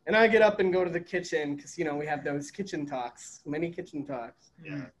 And I get up and go to the kitchen because, you know, we have those kitchen talks, many kitchen talks.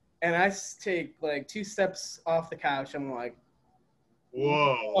 Yeah. And I take like 2 steps off the couch. I'm like,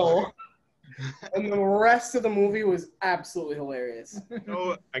 whoa. Oh. And the rest of the movie was absolutely hilarious.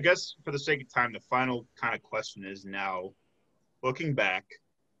 So I guess for the sake of time, the final kind of question is now, looking back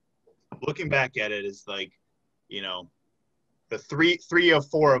at it is like, you know, the three or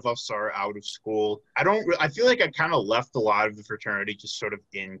four of us are out of school. I feel like I kind of left a lot of the fraternity just sort of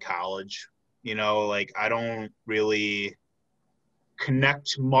in college, you know, like I don't really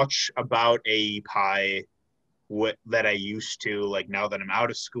connect much about AE Pi that I used to, like now that I'm out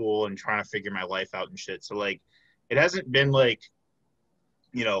of school and trying to figure my life out and shit. So like, it hasn't been like,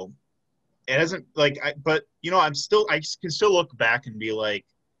 you know, it hasn't like, but you know, I can still look back and be like,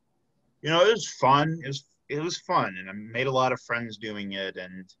 you know, it was fun. It was fun, and I made a lot of friends doing it,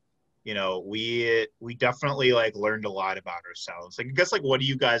 and you know, we definitely like learned a lot about ourselves. Like, I guess, like, what do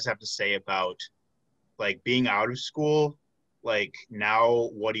you guys have to say about like being out of school? Like now,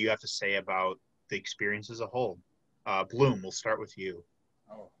 what do you have to say about the experience as a whole? Bloom, we'll start with you.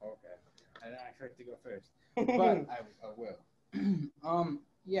 Oh, okay. I didn't expect to go first, but I will.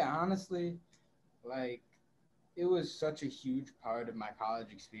 Yeah, honestly, like it was such a huge part of my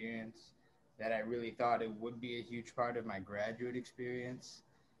college experience that I really thought it would be a huge part of my graduate experience,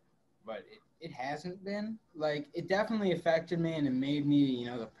 but it hasn't been. Like, it definitely affected me and it made me, you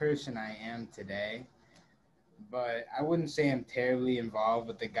know, the person I am today. But I wouldn't say I'm terribly involved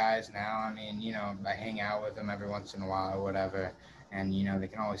with the guys now. I mean, you know, I hang out with them every once in a while or whatever, and, you know, they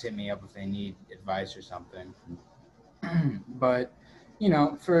can always hit me up if they need advice or something. But, you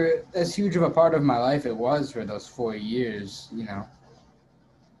know, for as huge of a part of my life it was for those 4 years, you know,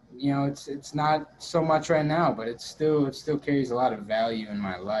 it's not so much right now, but it still carries a lot of value in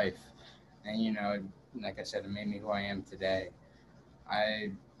my life. And, you know, like I said, it made me who I am today.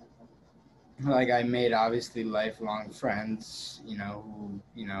 I made obviously lifelong friends, you know,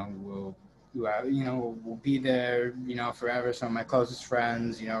 who will be there, you know, forever. Some of my closest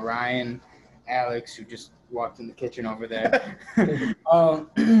friends, you know, Ryan, Alex, who just walked in the kitchen over there.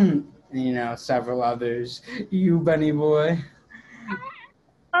 You know, several others. You, Benny boy.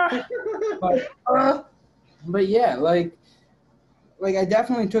 But yeah, like I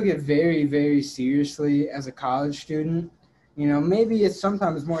definitely took it very, very seriously as a college student. You know, maybe it's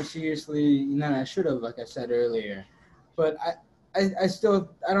sometimes more seriously than I should have, like I said earlier. But I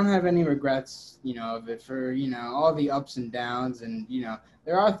still don't have any regrets, you know, of it for, you know, all the ups and downs. And, you know,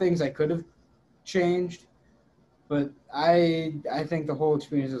 there are things I could have changed. But I think the whole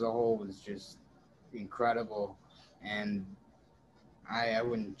experience as a whole was just incredible. And I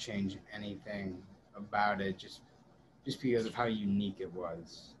wouldn't change anything about it just because of how unique it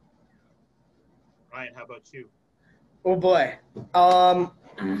was. Ryan, how about you? Oh boy.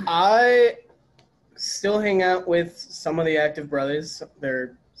 I still hang out with some of the active brothers.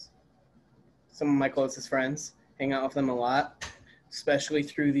 They're some of my closest friends. Hang out with them a lot, especially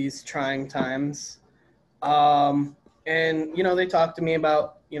through these trying times. And, you know, they talk to me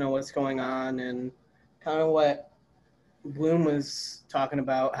about, you know, what's going on and kind of what Bloom was talking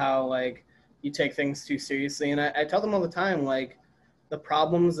about, how, like, you take things too seriously. And I tell them all the time, like, the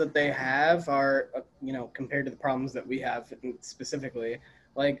problems that they have are, you know, compared to the problems that we have specifically,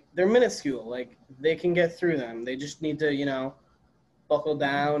 like, they're minuscule. Like, they can get through them. They just need to, you know, buckle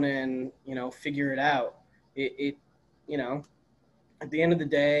down and, you know, figure it out. It you know, at the end of the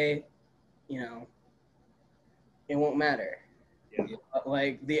day, you know, it won't matter. Yeah. But,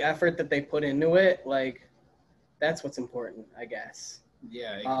 like, the effort that they put into it, like, that's what's important, I guess.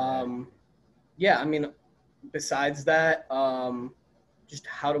 Yeah. Exactly. Yeah, I mean, besides that, just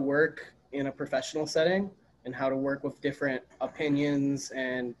how to work in a professional setting and how to work with different opinions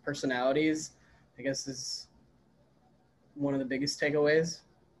and personalities, I guess is one of the biggest takeaways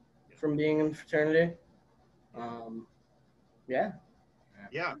from being in fraternity. Um, yeah.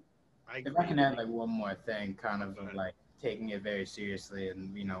 Yeah, I If I agree. can add like one more thing, kind of like taking it very seriously,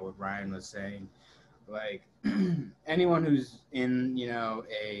 and what Ryan was saying, like anyone who's in you know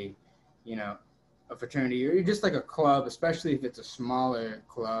a fraternity or just like a club, especially if it's a smaller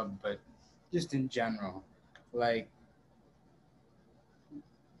club, but just in general, like,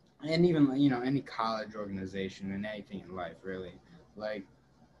 and even any college organization and anything in life, really, like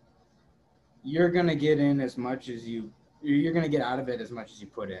you're gonna get in as much as you're gonna get out of it as much as you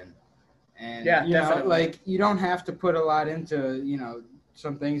put in. And Yeah, definitely. like you don't have to put a lot into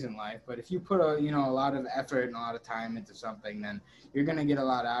some things in life, but if you put a lot of effort and a lot of time into something, then you're gonna get a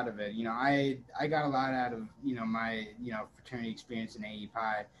lot out of it. I got a lot out of my fraternity experience in AE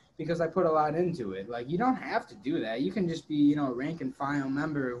Pi because I put a lot into it. Like, you don't have to do that. You can just be a rank and file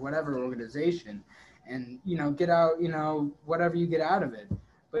member of whatever organization, and get out whatever you get out of it.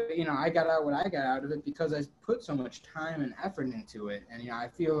 But I got out what I got out of it because I put so much time and effort into it, and I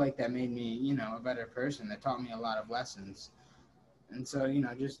feel like that made me a better person. That taught me a lot of lessons. And so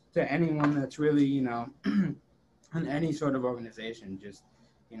just to anyone that's really in any sort of organization, just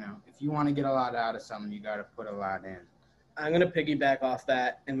if you want to get a lot out of something, you got to put a lot in. I'm gonna piggyback off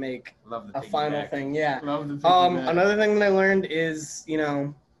that and make Love the a final piggyback. thing. Yeah. Love the piggyback. Another thing that I learned is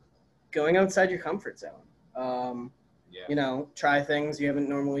going outside your comfort zone. Yeah. Try things you haven't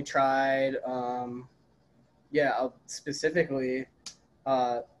normally tried. I'll specifically,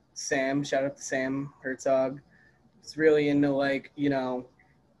 Sam, shout out to Sam Herzog. It's really into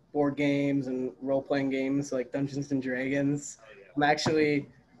board games and role playing games like Dungeons and Dragons. I'm actually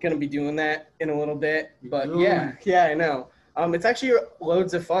gonna be doing that in a little bit, but yeah, I know. It's actually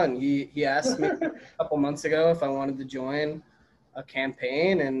loads of fun. He asked me a couple months ago if I wanted to join a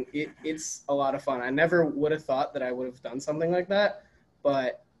campaign, and it's a lot of fun. I never would have thought that I would have done something like that,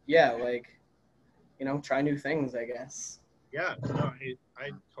 but yeah, try new things, I guess. Yeah, no, I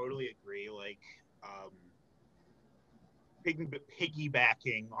totally agree. Like,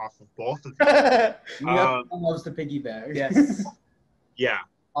 piggybacking off of both of you. Nothing loves to piggyback. Yes. Yeah,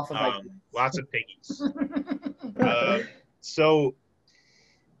 Off of lots of piggies. So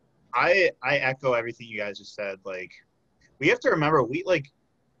I echo everything you guys just said. Like, we have to remember,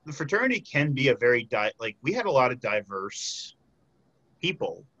 the fraternity can be a very we had a lot of diverse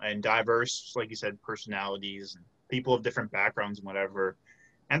people and diverse, like you said, personalities and people of different backgrounds and whatever.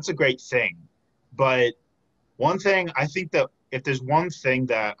 And it's a great thing. But one thing, I think that if there's one thing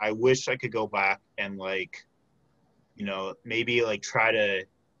that I wish I could go back and maybe try to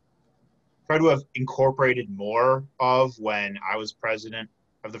have incorporated more of when I was president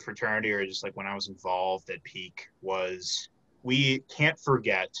of the fraternity, or just when I was involved at Peak, was we can't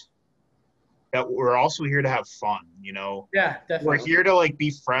forget that we're also here to have fun. Yeah, definitely. We're here to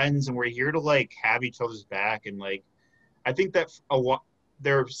be friends, and we're here to have each other's back. And I think that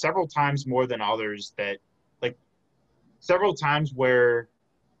there are several times more than others that several times where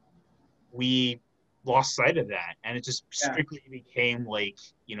we lost sight of that, and it just strictly became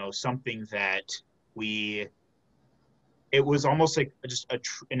something that it was almost like just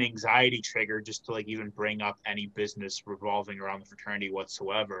an anxiety trigger just to even bring up any business revolving around the fraternity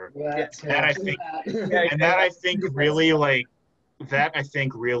whatsoever. That I think really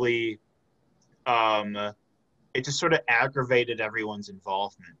it just sort of aggravated everyone's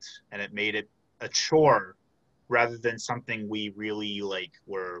involvement, and it made it a chore rather than something we really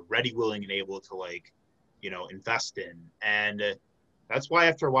were ready, willing, and able to invest in. And that's why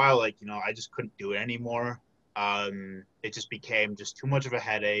after a while, I just couldn't do it anymore. It just became just too much of a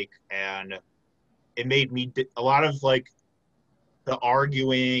headache, and it made me a lot of the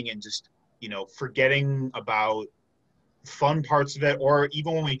arguing and just forgetting about fun parts of it. Or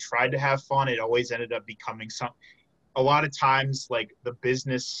even when we tried to have fun, it always ended up becoming a lot of times the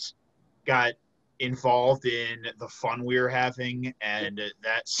business got involved in the fun we were having, and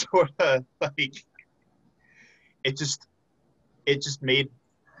that sort of it just made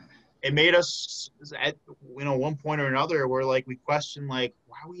us at one point or another where we question why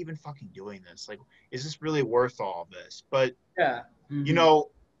are we even fucking doing this? Is this really worth all of this? But yeah,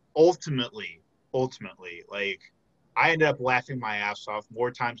 ultimately I ended up laughing my ass off more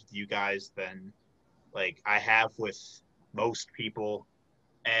times with you guys than I have with most people.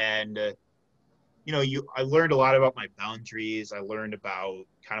 And I learned a lot about my boundaries. I learned about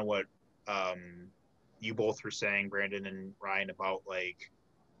kind of what you both were saying, Brandon and Ryan, about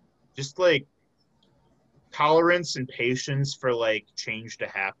just tolerance and patience for like change to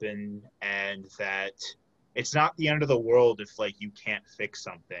happen, and that it's not the end of the world if like you can't fix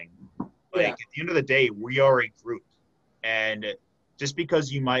something. Like at the end of the day, we are a group, and just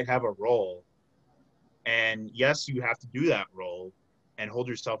because you might have a role, and yes, you have to do that role and hold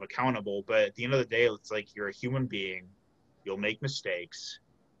yourself accountable, but at the end of the day, it's like you're a human being. You'll make mistakes,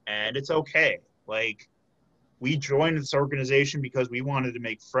 and it's okay. Like, we joined this organization because we wanted to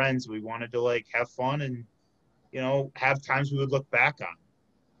make friends. We wanted to like have fun and, you know, have times we would look back on.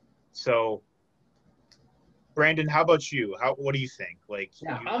 So, Brandon, how about you? What do you think? Like,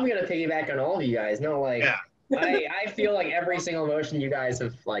 Yeah, I'm gonna piggyback on all of you guys. No, like, I feel like every single emotion you guys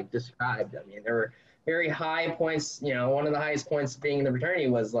have like described. I mean, there were very high points. You know, one of the highest points being in the fraternity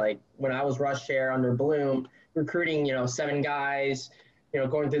was like when I was rush chair under Bloom, recruiting, you know, 7 guys, you know,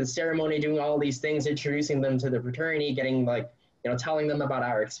 going through the ceremony, doing all these things, introducing them to the fraternity, getting like, you know, telling them about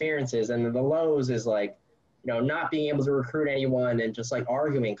our experiences. And then the lows is like, you know, not being able to recruit anyone and just like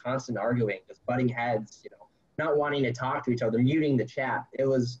arguing, constant arguing, just butting heads, you know, not wanting to talk to each other, muting the chat. It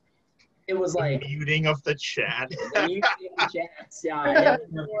was like muting of the chat. the muting of the chats, yeah.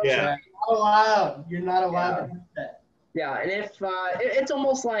 Yeah. Not allowed. You're not allowed to do that. Yeah, and if it's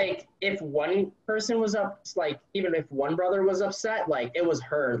almost like if one person was up, like even if one brother was upset, like it was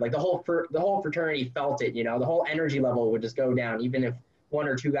heard. Like the whole fraternity felt it. You know, the whole energy level would just go down, even if 1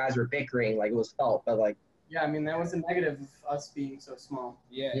 or 2 guys were bickering. Like it was felt, but like. Yeah, I mean that was a negative of us being so small.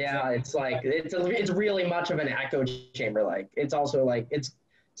 Yeah. Yeah, it's like it's really much of an echo chamber. Like it's also like it's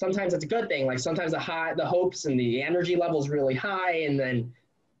sometimes it's a good thing. Like sometimes the hopes and the energy level is really high, and then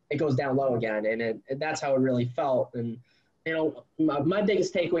it goes down low again, and that's how it really felt. And you know, my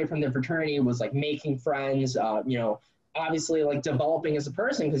biggest takeaway from the fraternity was like making friends. You know, obviously like developing as a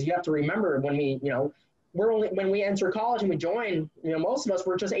person, because you have to remember when we, you know, when we enter college and we join, you know, most of us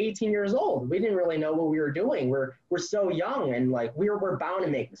were just 18 years old. We didn't really know what we were doing. We're so young, and like we're bound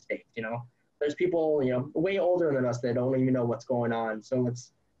to make mistakes. You know, there's people, you know, way older than us that don't even know what's going on. So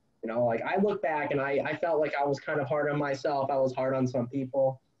it's, you know, like I look back and I felt like I was kind of hard on myself. I was hard on some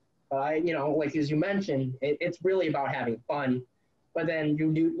people. But you know, like as you mentioned, it's really about having fun. But then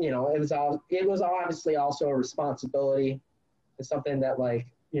you do, you know, it was obviously also a responsibility. It's something that like,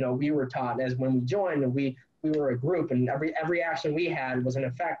 you know, we were taught as when we joined, and we were a group, and every action we had was an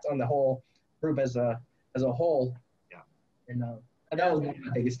effect on the whole group as a whole. Yeah. And that was one of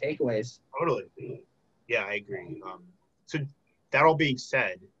my biggest takeaways. Totally. Yeah, I agree. So that all being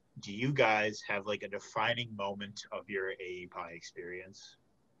said, do you guys have like a defining moment of your AEPI experience?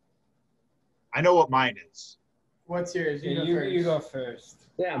 I know what mine is. What's yours? You go first.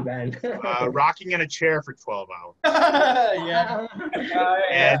 Yeah, Ben. Rocking in a chair for 12 hours. Yeah.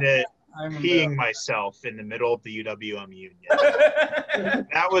 And peeing myself in the middle of the UWM union.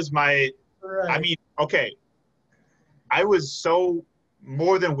 That was my, I mean, okay. I was so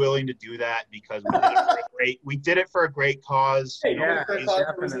more than willing to do that because we did it for a great cause. Yeah, for a cause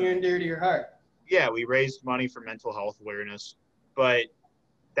that was near and dear to your heart. Yeah, we raised money for mental health awareness, but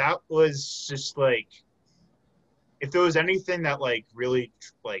that was just like, if there was anything that like really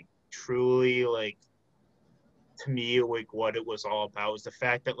like truly like to me like what it was all about was the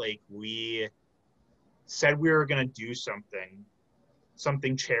fact that like we said we were going to do something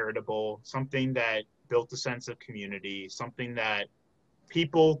charitable, something that built a sense of community, something that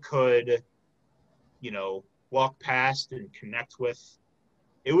people could, you know, walk past and connect with.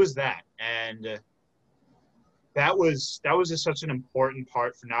 It was that. And that was just such an important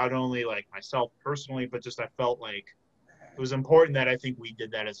part for not only like myself personally, but just I felt like it was important that I think we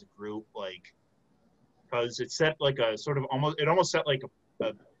did that as a group, like, because it set like a sort of almost set like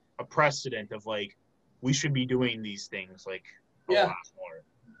a precedent of like we should be doing these things like a lot more.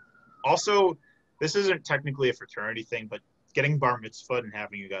 Also, this isn't technically a fraternity thing, but getting bar mitzvah and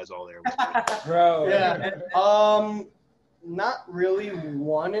having you guys all there was Bro. Yeah. Not really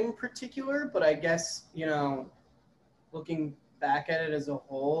one in particular, but I guess, you know, looking back at it as a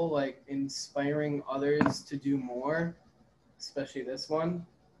whole, like inspiring others to do more, especially this one.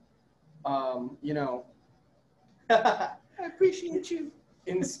 You know, I appreciate you.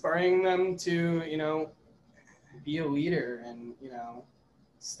 Inspiring them to, you know, be a leader and, you know,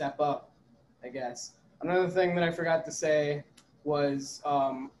 step up, I guess. Another thing that I forgot to say was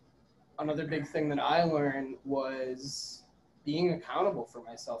another big thing that I learned was being accountable for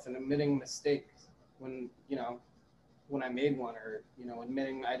myself and admitting mistakes when, you know, when I made one, or, you know,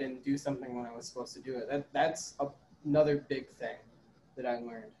 admitting I didn't do something when I was supposed to do it. That's another big thing that I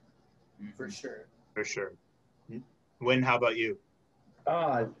learned, for sure. for sure. Wynn, how about you?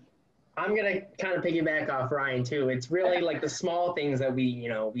 I'm gonna kind of piggyback off Ryan too. It's really like the small things that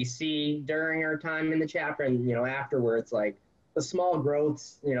we see during our time in the chapter and afterwards, like the small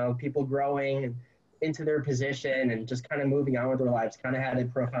growths, people growing into their position and just kind of moving on with their lives kind of had a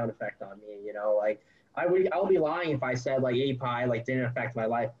profound effect on me. Like I'll be lying if I said like API like didn't affect my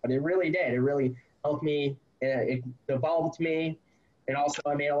life, but it really did. It really helped me. It evolved me, and also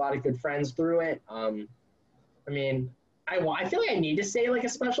I made a lot of good friends through it. I mean, I feel like I need to say like a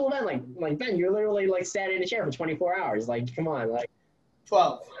special event. Like Ben, you're literally like sat in a chair for 24 hours. Like, come on, like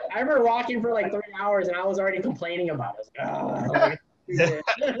 12. I remember rocking for like 3 hours and I was already complaining about it. I was like, like, you did it.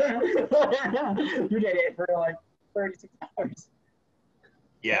 You did it for like 36 hours.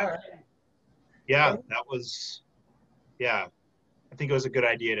 Yeah. Right. Yeah, that was, yeah. I think it was a good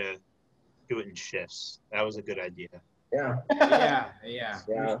idea to do it in shifts. That was a good idea. Yeah. Yeah. Yeah.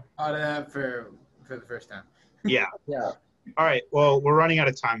 Thought of that for the first time. Yeah. Yeah. All right. Well, we're running out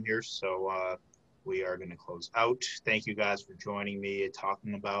of time here, so we are going to close out. Thank you guys for joining me and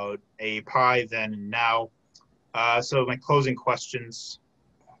talking about API then and now. So my closing questions.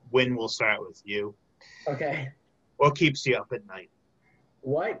 Win, we'll start with you. Okay. What keeps you up at night?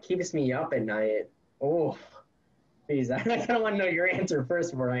 What keeps me up at night? Oh, geez, I kind of want to know your answer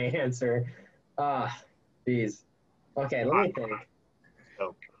first before I answer. Geez. Okay, let me think.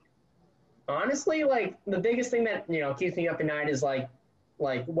 So, Honestly, like the biggest thing that keeps me up at night is like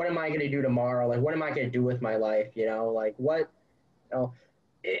what am I gonna do tomorrow? Like what am I gonna do with my life? Like what?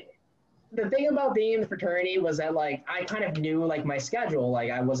 The thing about being in the fraternity was that like I kind of knew like my schedule.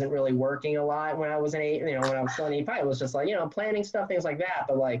 Like I wasn't really working a lot when I was when I was still in API. It was just like planning stuff, things like that.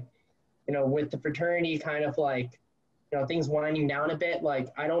 But like with the fraternity, kind of like things winding down a bit. Like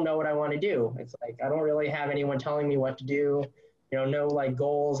I don't know what I want to do. It's like I don't really have anyone telling me what to do. No like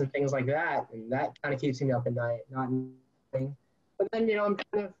goals and things like that, and that kind of keeps me up at night, not knowing. But then I'm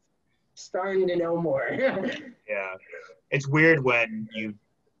kind of starting to know more. yeah. It's weird when you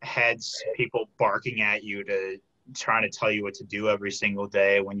had people barking at you to trying to tell you what to do every single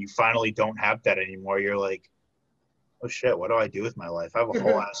day. When you finally don't have that anymore, you're like, oh shit, what do I do with my life? I have a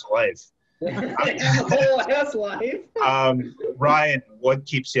whole ass life. I have a whole ass life. Ryan, what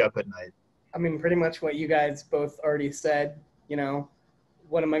keeps you up at night? I mean, pretty much what you guys both already said.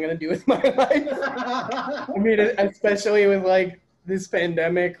 What am I going to do with my life? I mean, especially with like this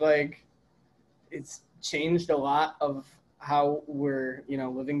pandemic, like it's changed a lot of how we're,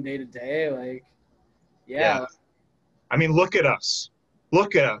 living day to day. Like, yeah. I mean, look at us.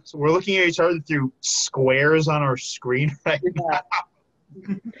 Look at us. We're looking at each other through squares on our screen right now.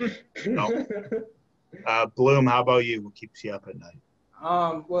 Bloom, how about you? What keeps you up at night?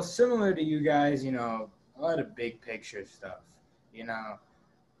 Well, similar to you guys, a lot of big picture stuff.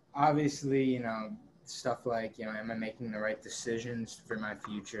 Obviously, stuff like, am I making the right decisions for my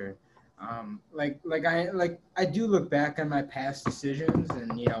future? I do look back on my past decisions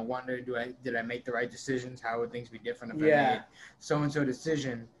and, wonder, did I make the right decisions? How would things be different if I made so-and-so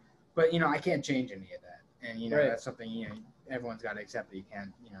decision? But, I can't change any of that. And, right. That's something, everyone's got to accept that you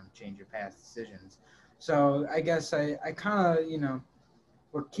can't, change your past decisions. So I guess I kind of,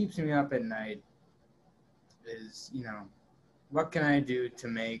 what keeps me up at night is, what can I do to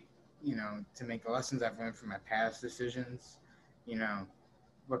make the lessons I've learned from my past decisions,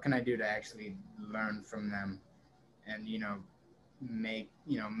 what can I do to actually learn from them and, make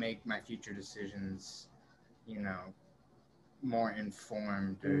my future decisions, more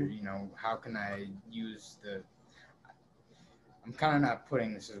informed or, how can I use I'm kind of not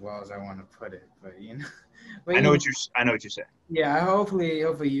putting this as well as I want to put it, but, But, I know what you're saying. Yeah, hopefully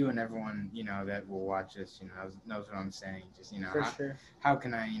you and everyone, that will watch this, knows what I'm saying. Just, how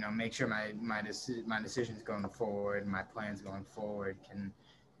can I, make sure my decisions going forward, my plans going forward can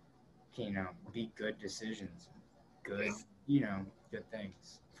be good decisions, good, good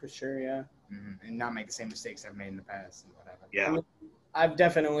things. For sure, yeah. Mm-hmm. And not make the same mistakes I've made in the past and whatever. Yeah. I mean, I've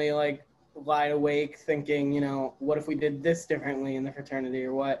definitely like lied awake thinking, what if we did this differently in the fraternity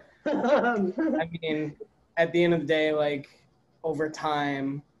or what? I mean, at the end of the day, like over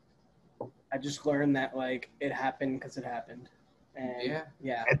time, I just learned that like it happened because it happened. And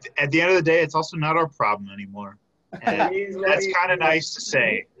yeah. At the end of the day, it's also not our problem anymore. And that's kind of nice to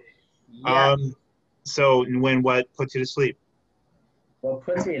say. Yeah. So when what puts you to sleep? What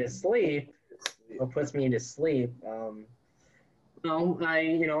puts me to sleep? I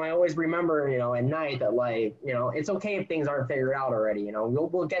always remember, at night that like, it's okay if things aren't figured out already.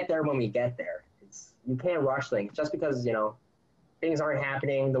 We'll get there when we get there. You can't rush things just because things aren't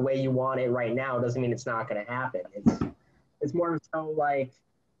happening the way you want it right now doesn't mean it's not going to happen. It's more so like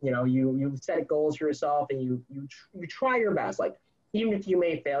you set goals for yourself and you try your best. Like even if you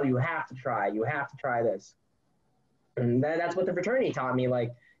may fail, you have to try. You have to try this. And that's what the fraternity taught me.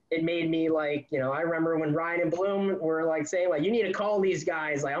 Like, it made me like, I remember when Ryan and Bloom were like saying like, you need to call these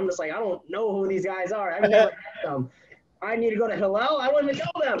guys. Like, I'm just like, I don't know who these guys are. I've never met them. I need to go to Hillel. I wouldn't even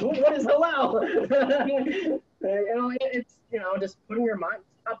know them. What is Hillel? It's, just putting your mind,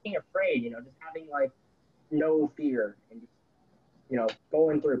 not being afraid, just having like no fear and,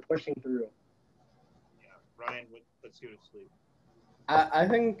 going through, pushing through. Yeah. Ryan, let's go to sleep. I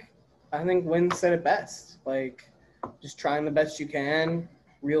think Wynn said it best. Like, just trying the best you can,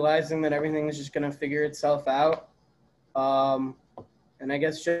 realizing that everything is just gonna figure itself out. And I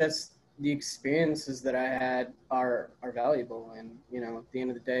guess just the experiences that I had are valuable, and at the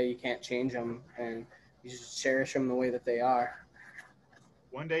end of the day, you can't change them, and you just cherish them the way that they are.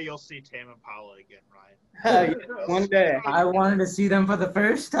 One day you'll see Tame Impala again, Ryan. One day. I wanted to see them for the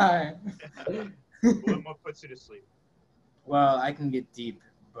first time. What puts you to sleep? Well, I can get deep,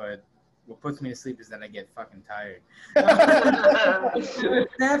 but what puts me to sleep is that I get fucking tired.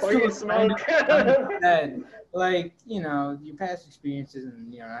 That's Or you smoke. Like, your past experiences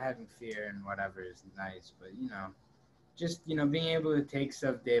and, not having fear and whatever is nice, but, just, being able to take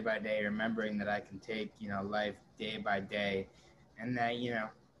stuff day by day, remembering that I can take, life day by day, and that,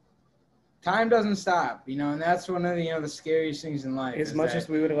 time doesn't stop, and that's one of the, the scariest things in life. As much as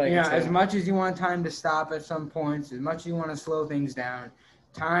we would like, as much as you want time to stop at some points, as much as you want to slow things down,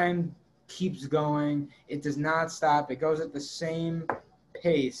 time keeps going. It does not stop. It goes at the same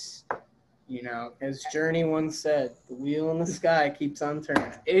pace, As Journey once said, the wheel in the sky keeps on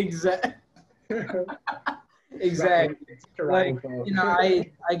turning. Exactly. Exactly. Like,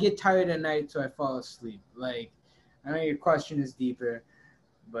 I get tired at night, so I fall asleep. Like, I know your question is deeper,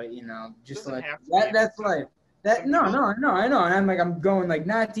 but just like that's life. I know. And I'm going like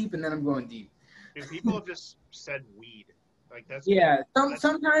not deep, and then I'm going deep. Dude, people have just said weed. Like that's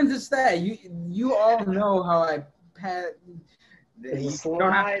Sometimes it's that you all know how I pat.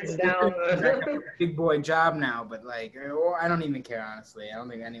 Slides down. Big boy job now, but like, I don't even care honestly. I don't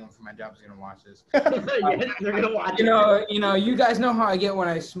think anyone from my job is gonna watch this. They're gonna watch. You guys know how I get when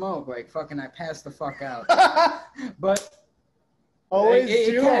I smoke. Like fucking, I pass the fuck out. But always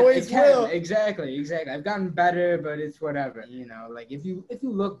will. Exactly. I've gotten better, but it's whatever. Like if you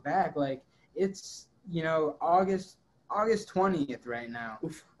look back, like it's August 20th right now.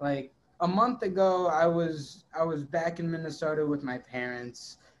 Oof. Like a month ago, I was back in Minnesota with my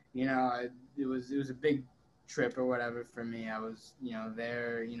parents. It was a big trip or whatever for me. I was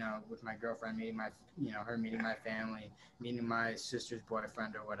there with my girlfriend, meeting my her meeting my family, meeting my sister's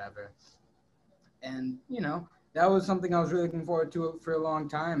boyfriend or whatever. And that was something I was really looking forward to for a long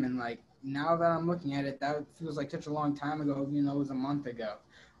time. And like now that I'm looking at it, that feels like such a long time ago. It was a month ago.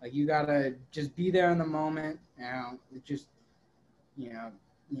 Like you gotta just be there in the moment. Just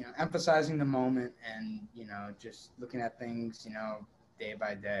emphasizing the moment and just looking at things day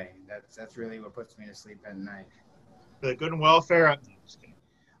by day. That's really what puts me to sleep at night. The good and welfare. I'm just kidding.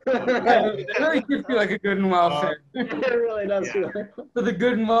 It really does feel like a good and welfare. It really does feel like. For the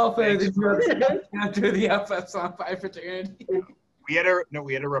good and welfare Thanks after the FS on Phi fraternity. We had to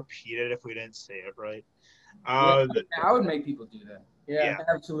repeat it if we didn't say it right. I would make people do that. Yeah.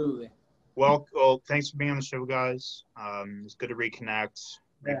 Absolutely. Well, thanks for being on the show, guys. It's good to reconnect,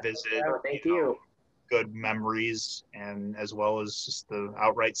 revisit. Thank you. Good memories, and as well as just the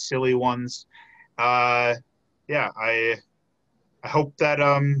outright silly ones. I hope that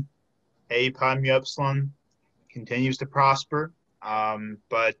Pi Mu Epsilon continues to prosper.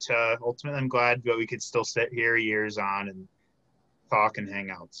 But ultimately, I'm glad that we could still sit here years on and talk and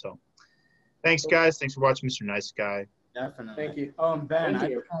hang out. So, thanks, guys. Thanks for watching, Mr. Nice Guy. Definitely. Thank you. Oh, and Ben,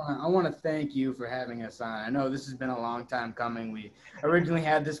 Thank you. I want to thank you for having us on. I know this has been a long time coming. We originally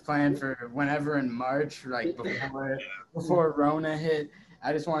had this plan for whenever in March, like before Rona hit.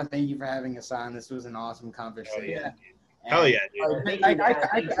 I just want to thank you for having us on. This was an awesome conversation. Hell yeah, dude. I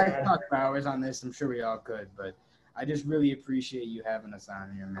could talk for hours on this. I'm sure we all could, but I just really appreciate you having us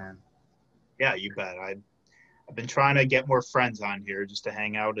on here, man. Yeah, you bet. I've been trying to get more friends on here just to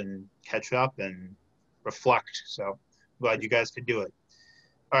hang out and catch up and reflect. So glad you guys could do it.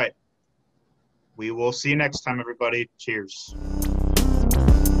 All right. We will see you next time, everybody. Cheers.